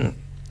children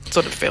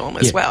sort of film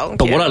as well.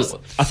 But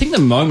I think the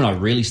moment I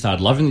really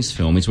started loving this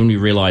film is when we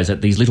realised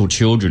that these little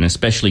children,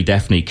 especially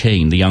Daphne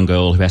Keane, the young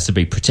girl who has to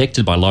be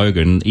protected by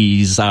Logan,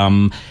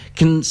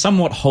 can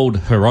somewhat hold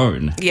her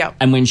own. Yeah.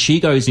 And when she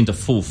goes into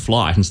full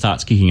flight and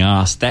starts kicking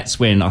ass, that's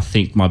when I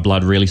think my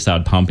blood really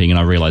started pumping and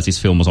I realised this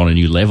film was on a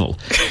new level.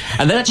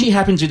 And that actually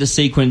happens with the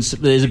sequence.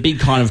 There's a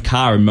big kind of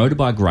car and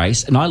motorbike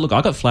race, and I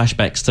got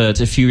flashbacks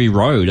to Fury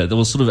Road. There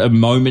was sort of a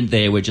moment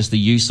there where just the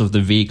use of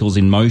the vehicles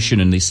in motion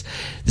and this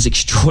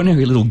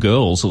extraordinary little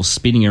girl sort of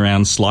spinning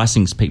around,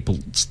 slicing people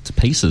to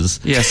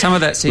pieces. Yeah, some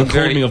of that seemed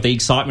recorded me of the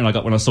excitement I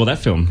got when I saw that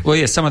film. Well,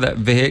 yeah, some of that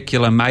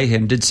vehicular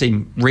mayhem did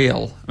seem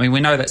real. I mean,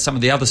 we know that some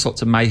of the other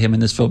sorts of mayhem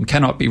in this film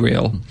cannot be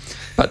real,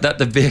 but that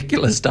the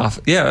vehicular stuff,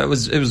 it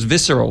was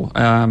visceral,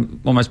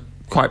 almost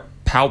quite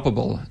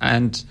palpable,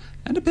 and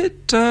a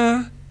bit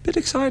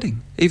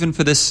exciting, even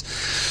for this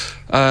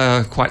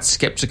quite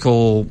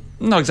sceptical,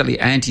 not exactly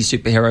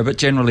anti-superhero, but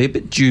generally a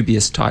bit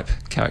dubious type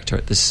character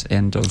at this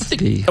end of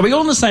the... Are we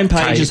all on the same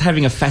page as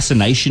having a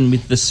fascination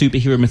with the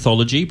superhero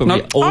mythology? But I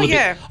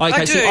do.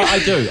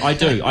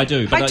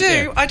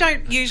 I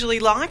don't usually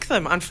like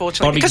them,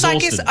 unfortunately, because I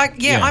guess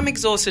I'm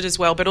exhausted as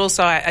well. But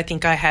also, I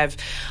think I have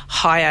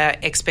higher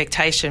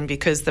expectation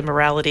because the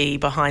morality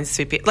behind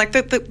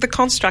the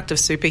construct of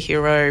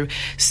superhero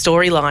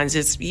storylines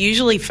is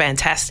usually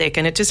fantastic,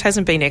 and it just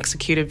hasn't been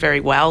executed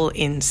very well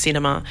in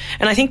cinema.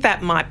 And I think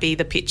that might be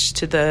the pitch message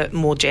to the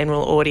more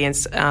general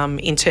audience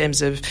in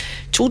terms of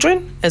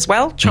children as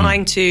well,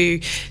 trying to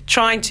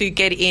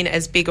get in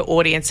as big an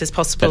audience as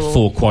possible. That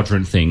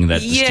 4-quadrant thing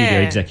that the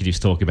studio executives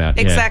talk about.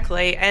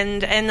 Exactly,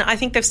 and I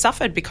think they've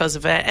suffered because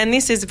of it. And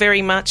this is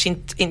very much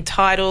in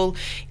title,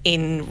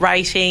 in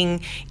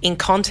rating, in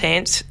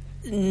content,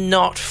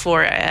 not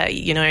for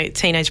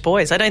teenage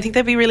boys. I don't think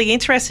they'd be really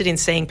interested in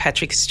seeing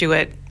Patrick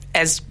Stewart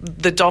as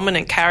the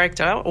dominant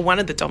character, or one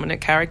of the dominant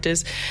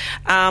characters,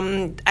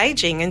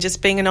 ageing and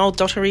just being an old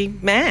dottery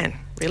man,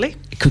 really.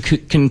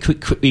 Can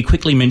we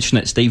quickly mention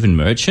that Stephen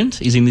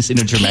Merchant is in this in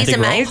a dramatic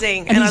role? He's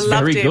amazing, and I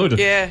loved him. Good.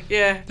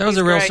 Yeah. That was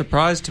a real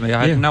surprise to me.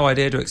 I had no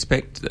idea to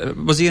expect.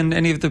 Was he in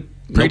any of the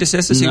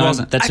predecessors? No, he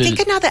wasn't. I think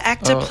another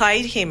actor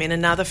played him in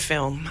another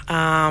film.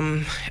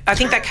 I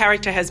think that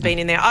character has been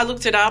in there. I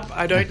looked it up.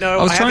 I don't know.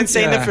 I haven't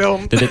seen the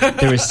film.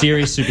 There are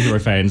serious superhero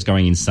fans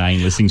going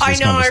insane listening to this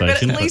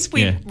conversation. But at least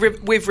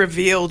we've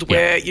revealed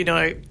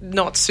we're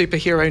not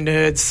superhero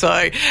nerds.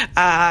 So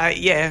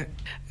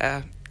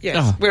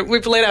yes,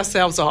 we've let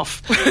ourselves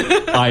off.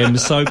 I am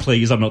so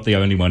pleased I'm not the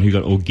only one who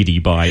got all giddy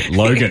by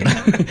Logan.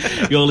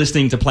 You're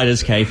listening to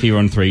Platter's Cave here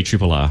on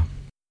 3RRR.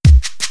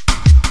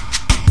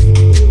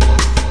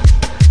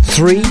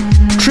 3RRR.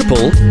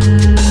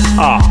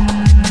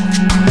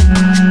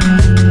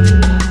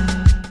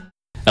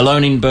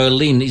 Alone in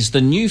Berlin is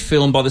the new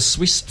film by the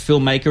Swiss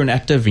filmmaker and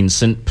actor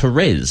Vincent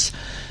Perez.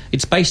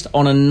 It's based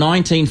on a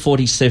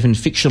 1947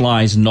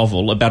 fictionalised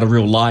novel about a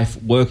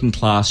real-life,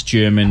 working-class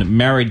German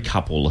married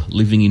couple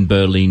living in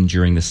Berlin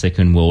during the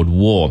Second World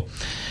War.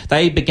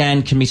 They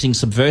began committing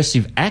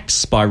subversive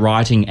acts by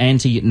writing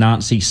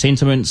anti-Nazi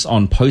sentiments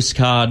on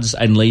postcards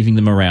and leaving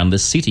them around the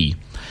city.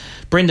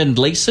 Brendan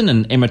Gleeson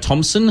and Emma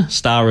Thompson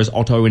star as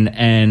Otto and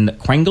Anne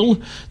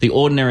Quengle, the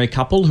ordinary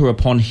couple who,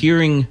 upon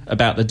hearing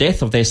about the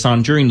death of their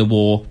son during the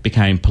war,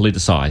 became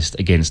politicised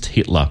against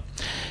Hitler.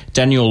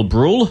 Daniel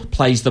Brühl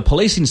plays the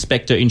police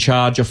inspector in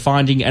charge of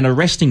finding and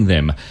arresting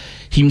them,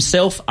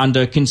 himself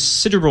under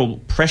considerable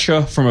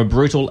pressure from a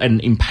brutal and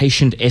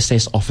impatient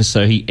SS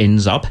officer he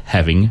ends up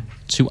having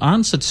to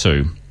answer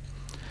to.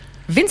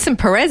 Vincent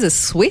Perez is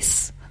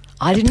Swiss?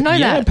 I didn't know that.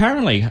 Yeah,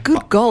 apparently.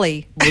 Good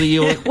golly.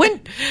 Well,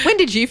 When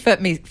did you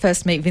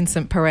first meet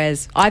Vincent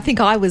Perez? I think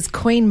I was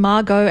Queen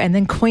Margot and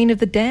then Queen of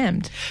the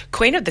Damned.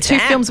 Queen of the Two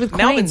Damned. films with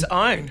Queen. Melbourne's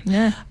own.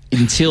 Yeah.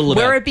 Until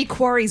about, Werribee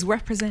Quarries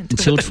represent.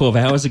 until 12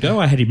 hours ago,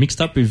 I had him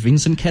mixed up with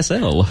Vincent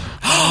Cassel.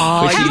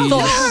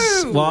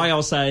 Oh, Why I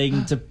was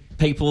saying to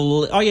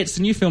people, it's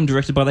the new film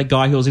directed by that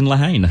guy who was in La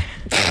Haine.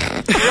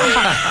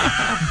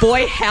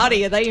 Boy,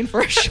 howdy, are they in for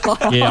a shock?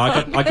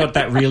 Yeah, I got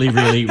that really,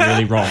 really,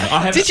 really wrong.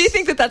 Did you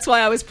think that that's why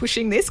I was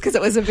pushing this? Because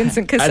it was a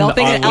Vincent Cassel And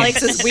thing, I and was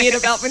Alex is weird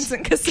about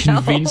Vincent Cassel.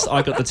 Convinced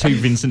I got the two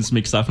Vincents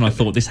mixed up, and I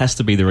thought this has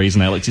to be the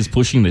reason Alex is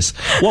pushing this.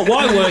 Why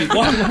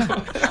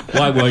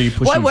were you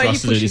pushing for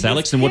us to do this,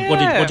 Alex? And what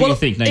do you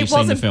think now you've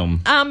seen the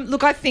film?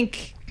 Look, I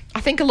think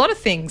a lot of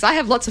things. I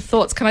have lots of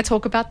thoughts. Can I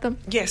talk about them?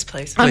 Yes,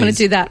 please. I'm going to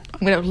do that.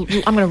 I'm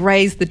going to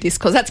raise the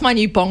discourse. That's my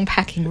new bong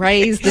packing.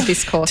 Raise the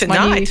discourse.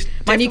 Tonight,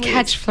 my new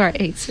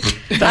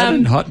catchphrase. That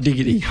and hot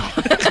diggity.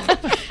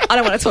 I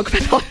don't want to talk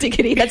about hot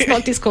diggity. That's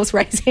not discourse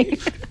raising.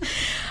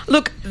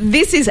 Look,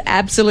 this is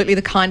absolutely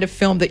the kind of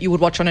film that you would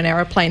watch on an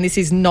aeroplane. This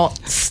is not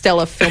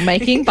stellar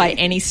filmmaking by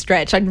any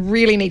stretch. I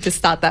really need to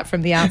start that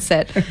from the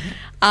outset.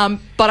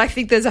 But I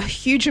think there's a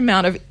huge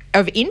amount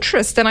of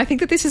interest, and I think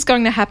that this is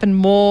going to happen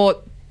more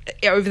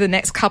over the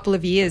next couple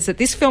of years. That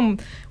this film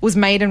was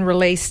made and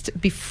released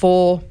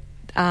before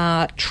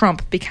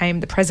Trump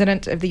became the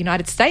president of the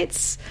United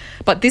States.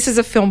 But this is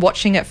a film,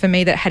 watching it for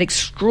me, that had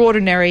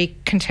extraordinary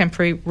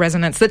contemporary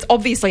resonance. That's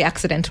obviously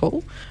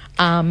accidental.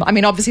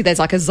 Obviously there's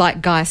like a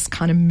zeitgeist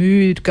kind of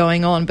mood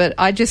going on, but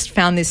I just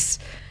found this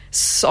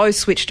so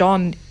switched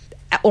on,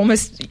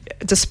 almost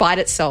despite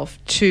itself,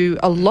 to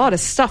a lot of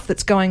stuff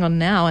that's going on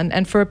now.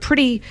 And for a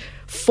pretty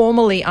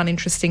formally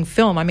uninteresting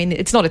film, I mean,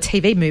 it's not a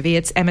TV movie,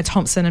 it's Emma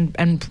Thompson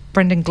and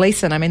Brendan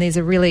Gleeson. I mean, these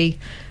are really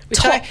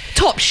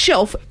top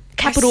shelf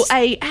capital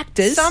A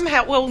actors.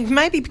 Somehow, well,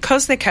 maybe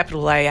because they're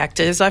capital A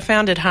actors, I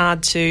found it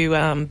hard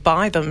to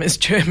buy them as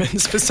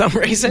Germans for some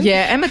reason.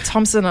 Yeah, Emma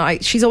Thompson,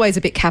 she's always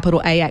a bit capital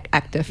A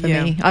actor for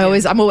me.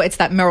 It's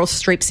that Meryl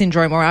Streep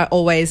syndrome where I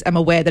always am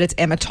aware that it's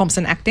Emma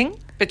Thompson acting.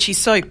 But she's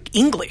so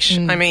English.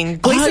 I mean,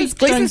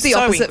 Gleeson's the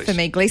opposite English for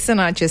me.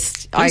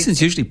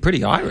 Gleeson's usually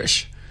pretty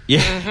Irish. Yeah,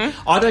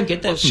 mm-hmm. I don't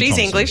get that. Well, she's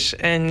Thompson. English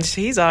and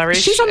he's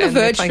Irish. She's on the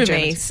verge for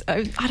German. me. So,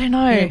 I don't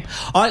know.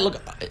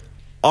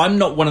 I'm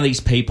not one of these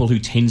people who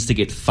tends to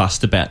get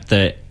fussed about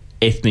the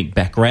ethnic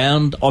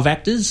background of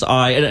actors.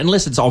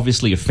 Unless it's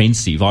obviously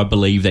offensive, I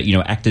believe that,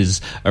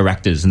 actors are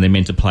actors and they're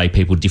meant to play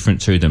people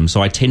different to them.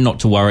 So I tend not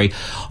to worry.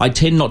 I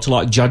tend not to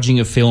like judging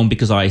a film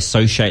because I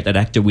associate that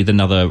actor with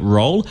another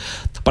role.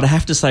 But I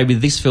have to say,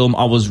 with this film,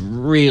 I was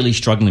really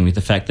struggling with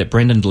the fact that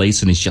Brendan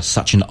Gleeson is just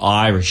such an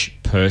Irish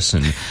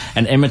person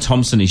and Emma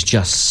Thompson is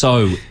just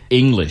so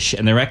English,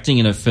 and they're acting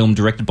in a film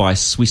directed by a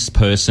Swiss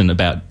person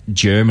about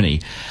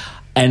Germany.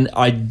 and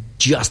I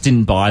just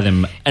didn't buy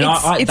them. And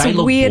they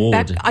look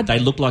bored. They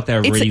look like they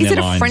were reading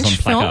their lines on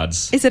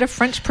placards. Is it a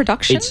French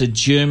production? It's a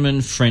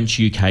German, French,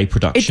 UK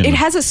production. It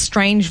has a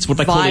strange It's what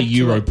they call a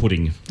Euro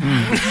pudding.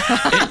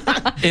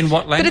 In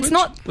what language? But it's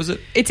not. Was it?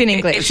 It's in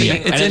English.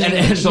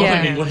 It's all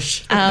in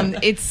English.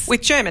 It's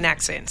with German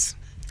accents.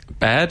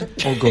 Bad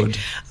or good?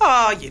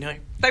 Oh,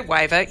 they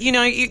waver.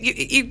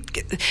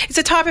 It's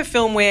a type of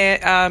film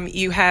where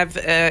you have,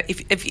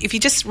 if you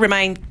just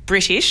remain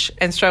British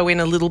and throw in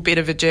a little bit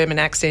of a German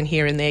accent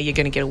here and there, you're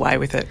going to get away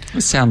with it.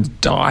 It sounds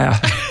dire.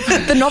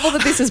 The novel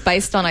that this is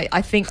based on,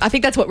 I think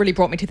that's what really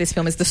brought me to this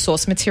film is the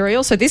source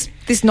material. So this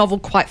novel,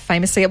 quite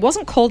famously, it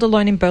wasn't called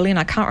Alone in Berlin.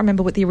 I can't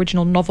remember what the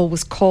original novel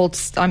was called.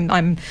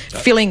 I'm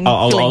feeling.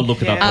 I'll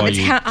look it up. It's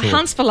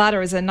Hans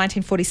Verlader is a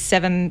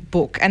 1947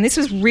 book, and this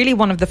was really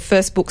one of the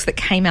first books that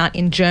came out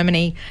in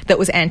Germany that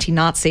was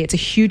anti-Nazi. It's a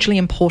hugely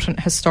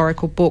important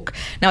historical book.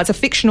 Now, it's a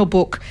fictional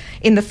book.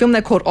 In the film,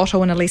 they're called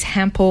Otto and Elise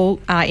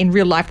Hampel. In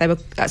real life,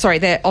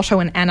 they're Otto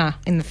and Anna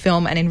in the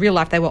film, and in real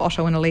life, they were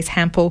Otto and Elise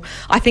Hampel.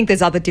 I think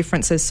there's other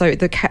differences. So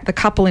the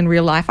couple in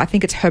real life, I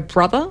think it's her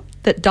brother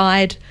that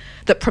died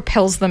that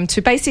propels them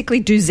to basically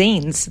do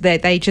zines.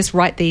 They just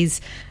write these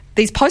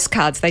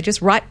postcards. They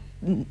just write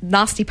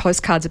nasty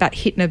postcards about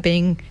Hitler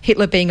being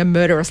a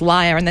murderous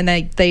liar, and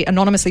then they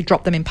anonymously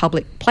drop them in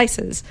public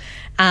places,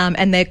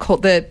 and they're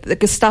called the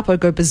Gestapo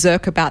go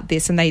berserk about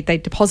this, and they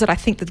deposit, I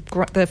think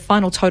the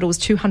final total was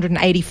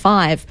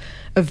 285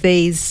 of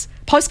these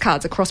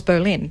postcards across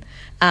Berlin,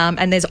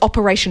 and there's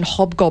Operation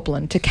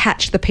Hobgoblin to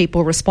catch the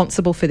people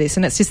responsible for this,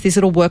 and it's just this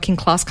little working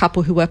class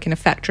couple who work in a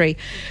factory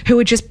who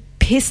are just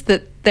pissed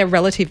that their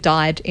relative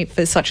died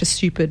for such a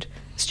stupid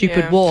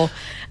war.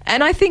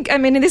 And I think,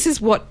 this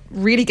is what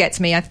really gets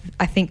me. I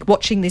think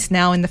watching this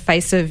now in the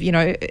face of,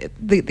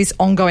 this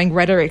ongoing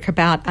rhetoric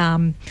about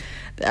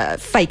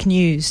fake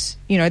news.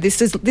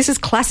 This is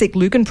classic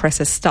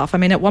Lügenpresse stuff.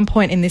 At one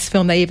point in this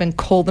film, they even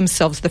call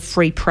themselves the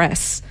Free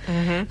Press.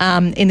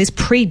 Mm-hmm. In this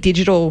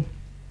pre-digital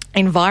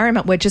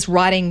environment, we're just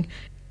writing,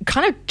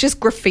 kind of just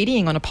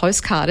graffitiing on a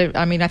postcard.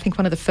 I think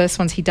one of the first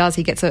ones he does,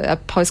 he gets a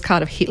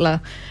postcard of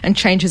Hitler and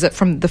changes it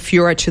from the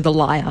Führer to the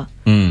liar.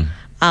 Mm.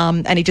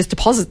 And he just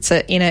deposits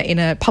it in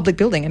a public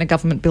building, in a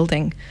government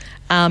building.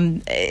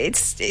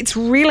 It's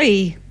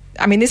really,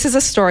 this is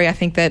a story I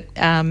think that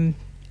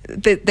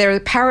there are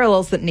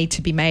parallels that need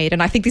to be made,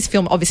 and I think this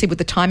film, obviously with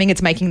the timing,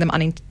 it's making them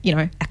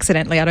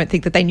accidentally. I don't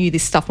think that they knew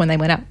this stuff when they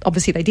went out.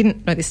 Obviously they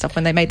didn't know this stuff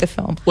when they made the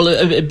film. Well,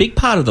 a big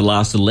part of the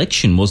last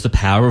election was the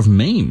power of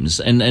memes,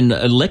 and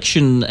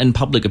election and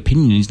public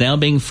opinion is now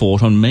being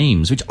fought on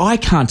memes, which I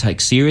can't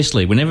take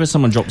seriously. Whenever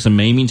someone drops a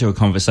meme into a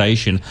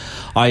conversation,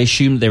 I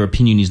assume their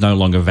opinion is no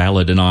longer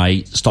valid and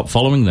I stop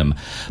following them.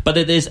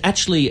 But there's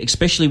actually,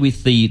 especially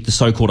with the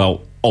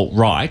so-called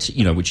alt-right,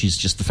 which is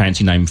just the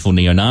fancy name for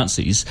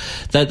neo-Nazis,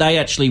 that they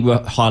actually were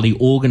highly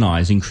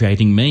organised in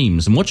creating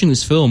memes. And watching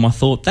this film, I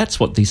thought, that's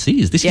what this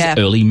is. This is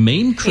early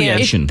meme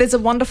creation. There's a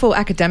wonderful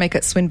academic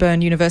at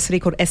Swinburne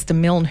University called Esther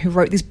Milne who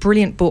wrote this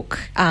brilliant book,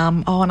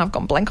 and I've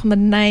gone blank on the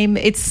name.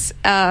 It's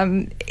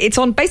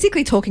on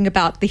basically talking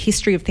about the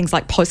history of things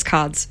like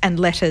postcards and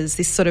letters,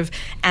 this sort of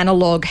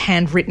analogue,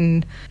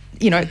 handwritten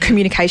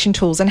communication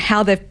tools, and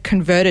how they've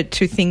converted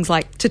to things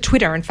like to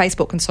Twitter and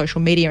Facebook and social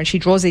media. And she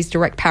draws these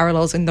direct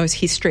parallels in those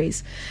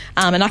histories.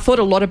 And I thought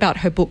a lot about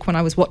her book when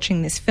I was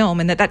watching this film,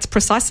 and that's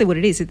precisely what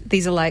it is.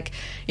 These are like,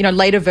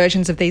 later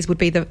versions of these would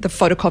be the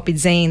photocopied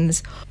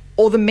zines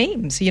or the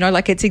memes,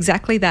 it's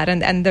exactly that.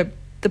 And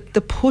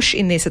the push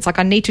in this, it's like,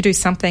 I need to do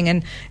something.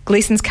 And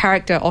Gleason's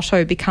character,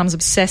 Otto, becomes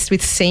obsessed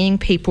with seeing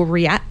people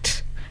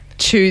react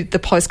to the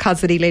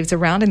postcards that he leaves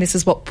around, and this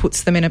is what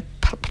puts them in a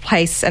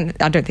place. And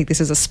I don't think this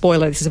is a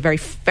spoiler. This is a very,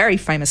 very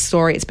famous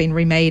story. It's been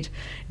remade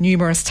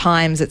numerous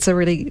times. It's a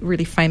really,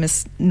 really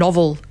famous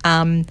novel.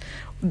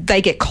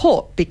 They get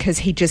caught because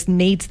he just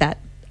needs that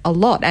a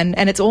lot, and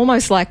it's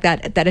almost like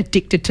that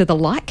addicted to the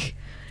like.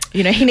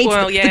 He needs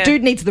the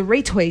dude needs the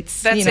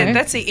retweets.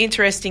 That's the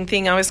interesting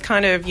thing. I was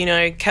kind of,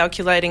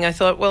 calculating. I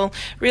thought, well,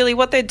 really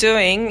what they're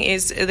doing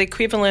is the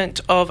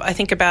equivalent of, I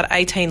think, about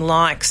 18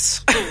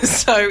 likes.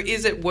 So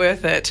is it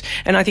worth it?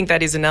 And I think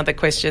that is another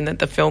question that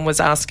the film was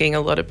asking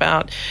a lot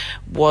about.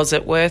 Was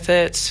it worth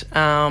it?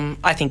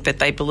 I think that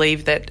they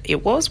believe that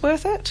it was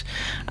worth it.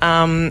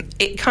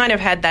 It kind of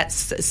had that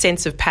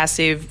sense of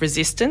passive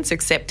resistance,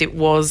 except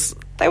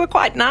they were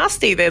quite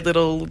nasty, their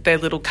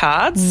little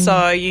cards. Mm.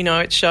 So,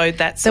 it showed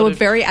that they were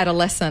very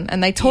adolescent,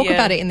 and they talk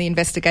about it in the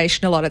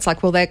investigation a lot. It's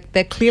like, well,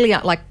 they're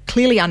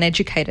clearly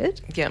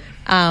uneducated. Yeah.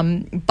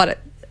 But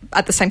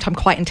at the same time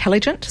quite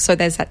intelligent. So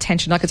there's that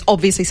tension. Like, it's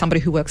obviously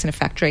somebody who works in a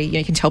factory.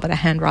 You can tell by the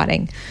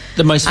handwriting.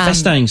 The most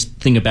fascinating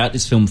thing about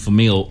this film for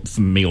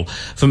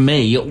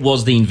me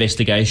was the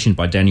investigation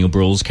by Daniel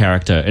Bruhl's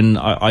character, and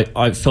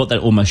I felt that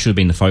almost should have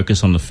been the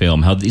focus on the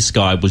film. How this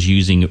guy was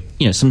using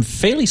some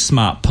fairly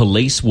smart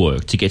police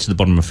work to get to the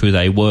bottom of who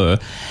they were,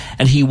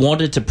 and he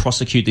wanted to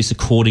prosecute this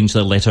according to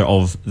the letter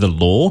of the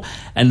law,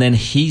 and then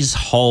his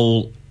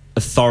whole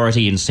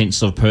authority and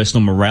sense of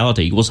personal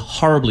morality was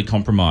horribly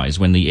compromised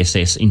when the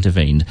SS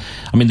intervened.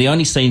 I mean, the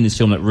only scene in this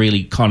film that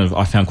really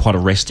I found quite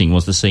arresting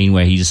was the scene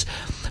where he's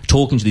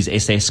talking to this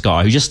SS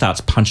guy who just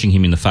starts punching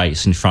him in the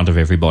face in front of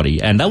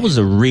everybody. And that was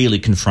a really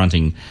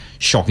confronting,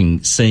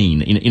 shocking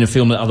scene in a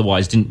film that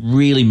otherwise didn't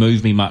really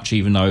move me much,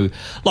 even though,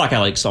 like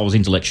Alex, I was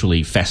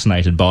intellectually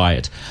fascinated by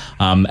it.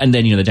 And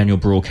then, the Daniel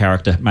Bruhl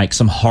character makes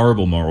some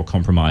horrible moral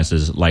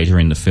compromises later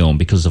in the film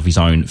because of his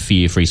own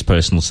fear for his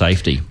personal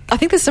safety. I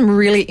think there's some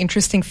really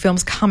interesting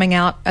films coming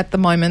out at the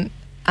moment.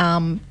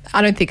 I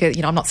don't think,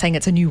 I'm not saying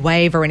it's a new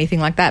wave or anything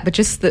like that, but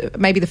just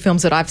maybe the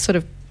films that I've sort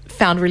of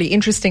found really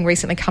interesting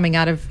recently coming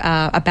out of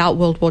about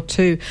World War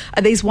II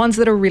are these ones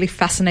that are really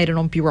fascinated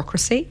on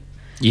bureaucritz.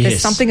 Yes.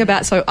 There's something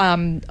about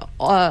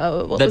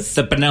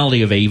the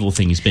banality of evil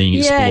thing is being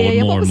explored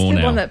more and more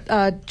now. What was the one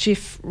that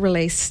GIF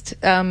released?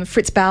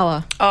 Fritz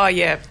Bauer. Oh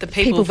yeah, the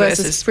People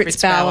versus Fritz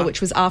Bauer,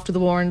 which was after the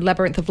war, and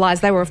Labyrinth of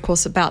Lies. They were, of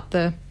course, about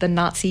the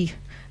Nazi.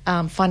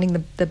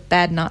 Finding the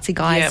bad Nazi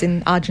guys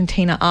in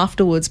Argentina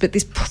afterwards. But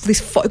this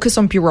focus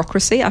on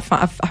bureaucracy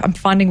I'm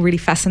finding really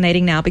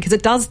fascinating now, because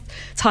it does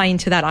tie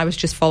into that I was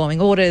just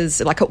following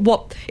orders,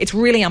 it's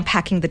really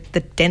unpacking the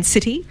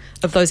density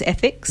of those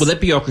ethics. Well, that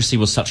bureaucracy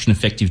was such an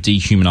effective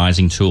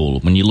dehumanising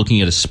tool. When you're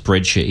looking at a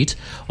spreadsheet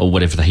or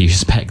whatever they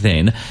used back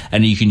then,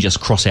 and you can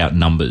just cross out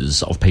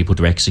numbers of people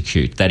to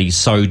execute, that is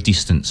so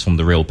distant from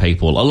the real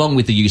people, along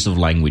with the use of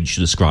language to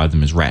describe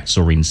them as rats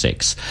or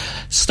insects,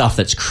 stuff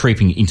that's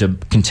creeping into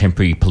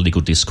contemporary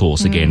political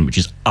discourse again, which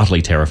is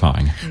utterly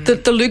terrifying. The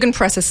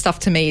Lügenpresse stuff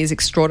to me is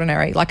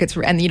extraordinary.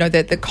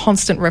 The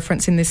constant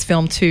reference in this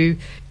film to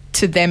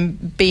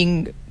them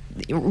being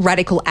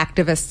radical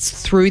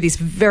activists through this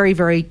very,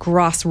 very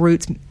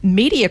grassroots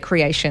media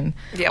creation.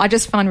 Yep. I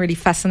just find really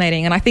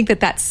fascinating, and I think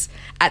that's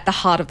at the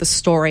heart of the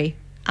story.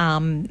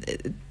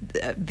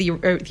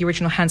 The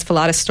original Hans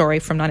Fallada story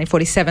from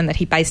 1947 that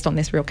he based on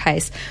this real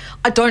case.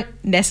 I don't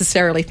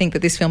necessarily think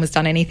that this film has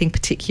done anything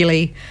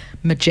particularly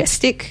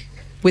majestic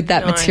with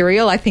that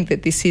material. I think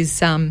that this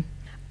is a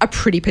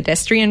pretty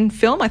pedestrian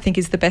film, I think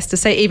is the best to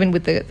say, even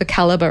with the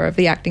calibre of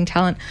the acting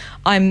talent.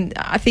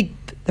 I think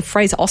the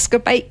phrase Oscar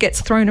bait gets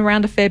thrown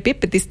around a fair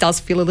bit, but this does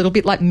feel a little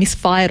bit like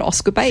misfired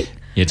Oscar bait.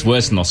 Yeah, it's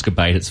worse than Oscar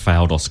bait, it's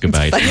failed Oscar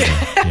bait.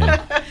 Yeah.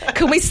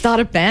 Can we start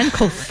a band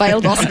called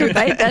Failed Oscar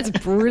Bait? That's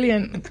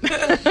brilliant.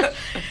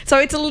 So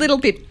it's a little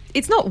bit,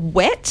 it's not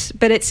wet,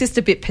 but it's just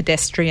a bit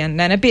pedestrian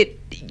and a bit,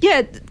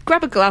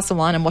 grab a glass of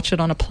wine and watch it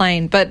on a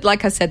plane. But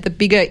like I said, the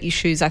bigger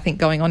issues I think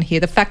going on here,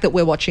 the fact that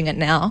we're watching it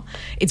now,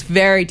 it's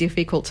very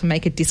difficult to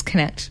make a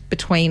disconnect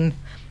between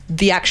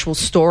the actual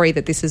story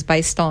that this is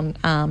based on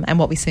and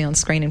what we see on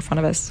screen in front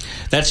of us.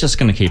 That's just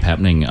going to keep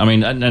happening. I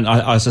mean, and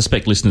I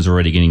suspect listeners are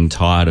already getting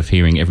tired of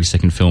hearing every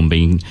second film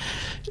being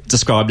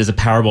described as a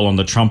parable on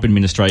the Trump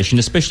administration,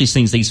 especially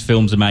since these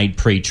films are made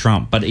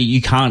pre-Trump. But you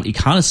can't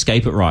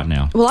escape it right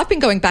now. Well, I've been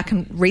going back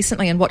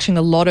recently and watching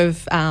a lot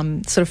of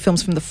sort of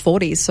films from the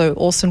 40s. So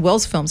Orson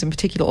Welles films, in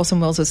particular, Orson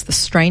Welles' The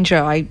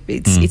Stranger.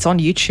 It's on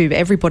YouTube.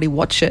 Everybody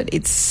watch it.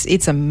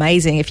 It's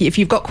amazing. If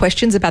you've got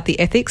questions about the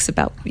ethics,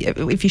 about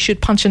if you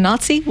should punch a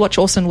Nazi, watch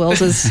Orson Welles'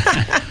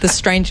 The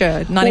Stranger,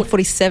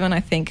 1947, I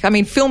think. I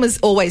mean, film is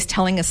always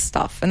telling us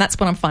stuff, and that's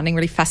what I'm finding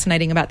really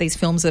fascinating about these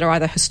films that are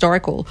either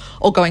historical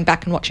or going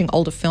back and watching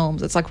older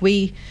films. It's like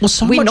we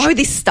know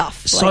this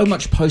stuff. So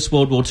much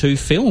post-World War II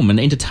film and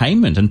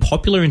entertainment and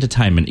popular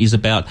entertainment is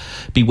about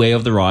beware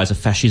of the rise of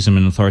fascism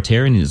and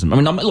authoritarianism. I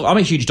mean, I'm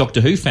a huge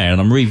Doctor Who fan,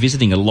 and I'm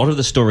revisiting a lot of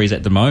the stories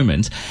at the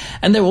moment,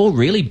 and they're all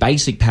really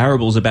basic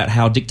parables about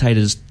how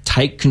dictators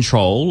take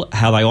control,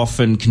 how they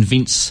often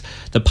convince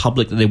the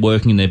public that they're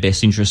working in their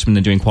best interest when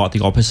they're doing quite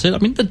the opposite. I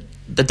mean, the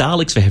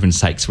Daleks, for heaven's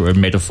sakes, were a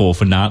metaphor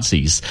for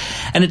Nazis.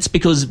 And it's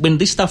because when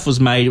this stuff was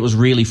made, it was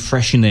really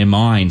fresh in their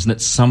minds, and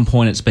at some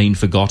point it's been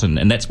forgotten.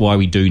 And that's why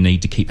we do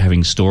need to keep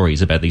having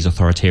stories about these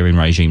authoritarian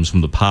regimes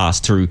from the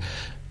past to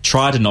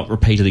try to not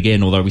repeat it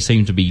again, although we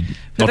seem to be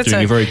not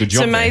doing a very good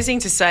job. It's amazing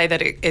to say that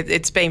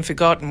it's been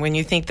forgotten when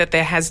you think that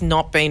there has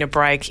not been a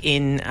break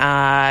in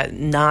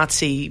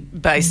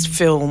Nazi-based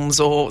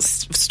films or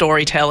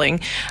storytelling.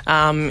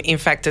 In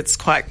fact, it's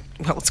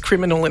it's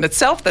criminal in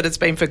itself that it's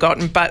been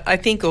forgotten, but I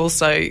think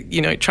also,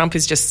 Trump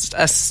is just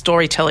a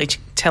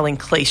storytelling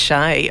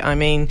cliche. I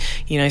mean,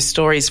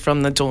 stories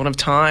from the dawn of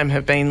time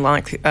have been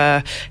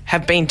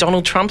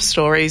Donald Trump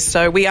stories,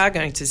 so we are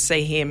going to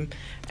see him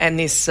and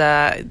this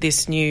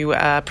new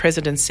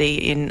presidency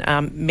in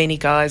many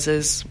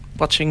guises,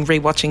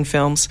 rewatching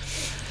films.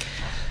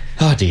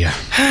 Oh dear.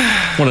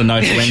 What a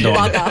note to end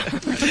on.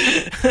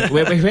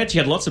 We've actually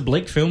had lots of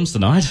bleak films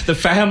tonight. The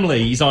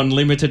Family is on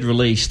limited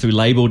release through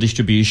Label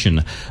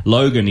Distribution.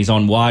 Logan is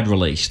on wide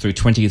release through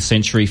 20th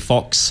Century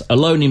Fox.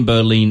 Alone in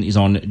Berlin is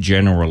on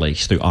general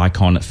release through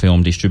Icon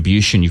Film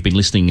Distribution. You've been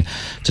listening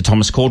to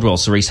Thomas Caldwell,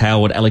 Cerise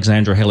Howard,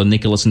 Alexandra Helen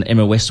Nicholas and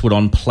Emma Westwood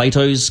on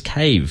Plato's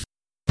Cave.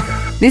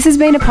 This has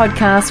been a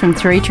podcast from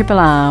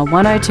 3RRR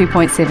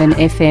 102.7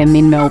 FM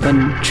in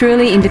Melbourne.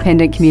 Truly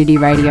independent community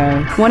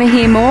radio. Want to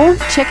hear more?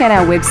 Check out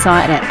our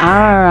website at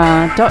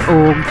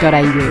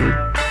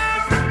rrr.org.au.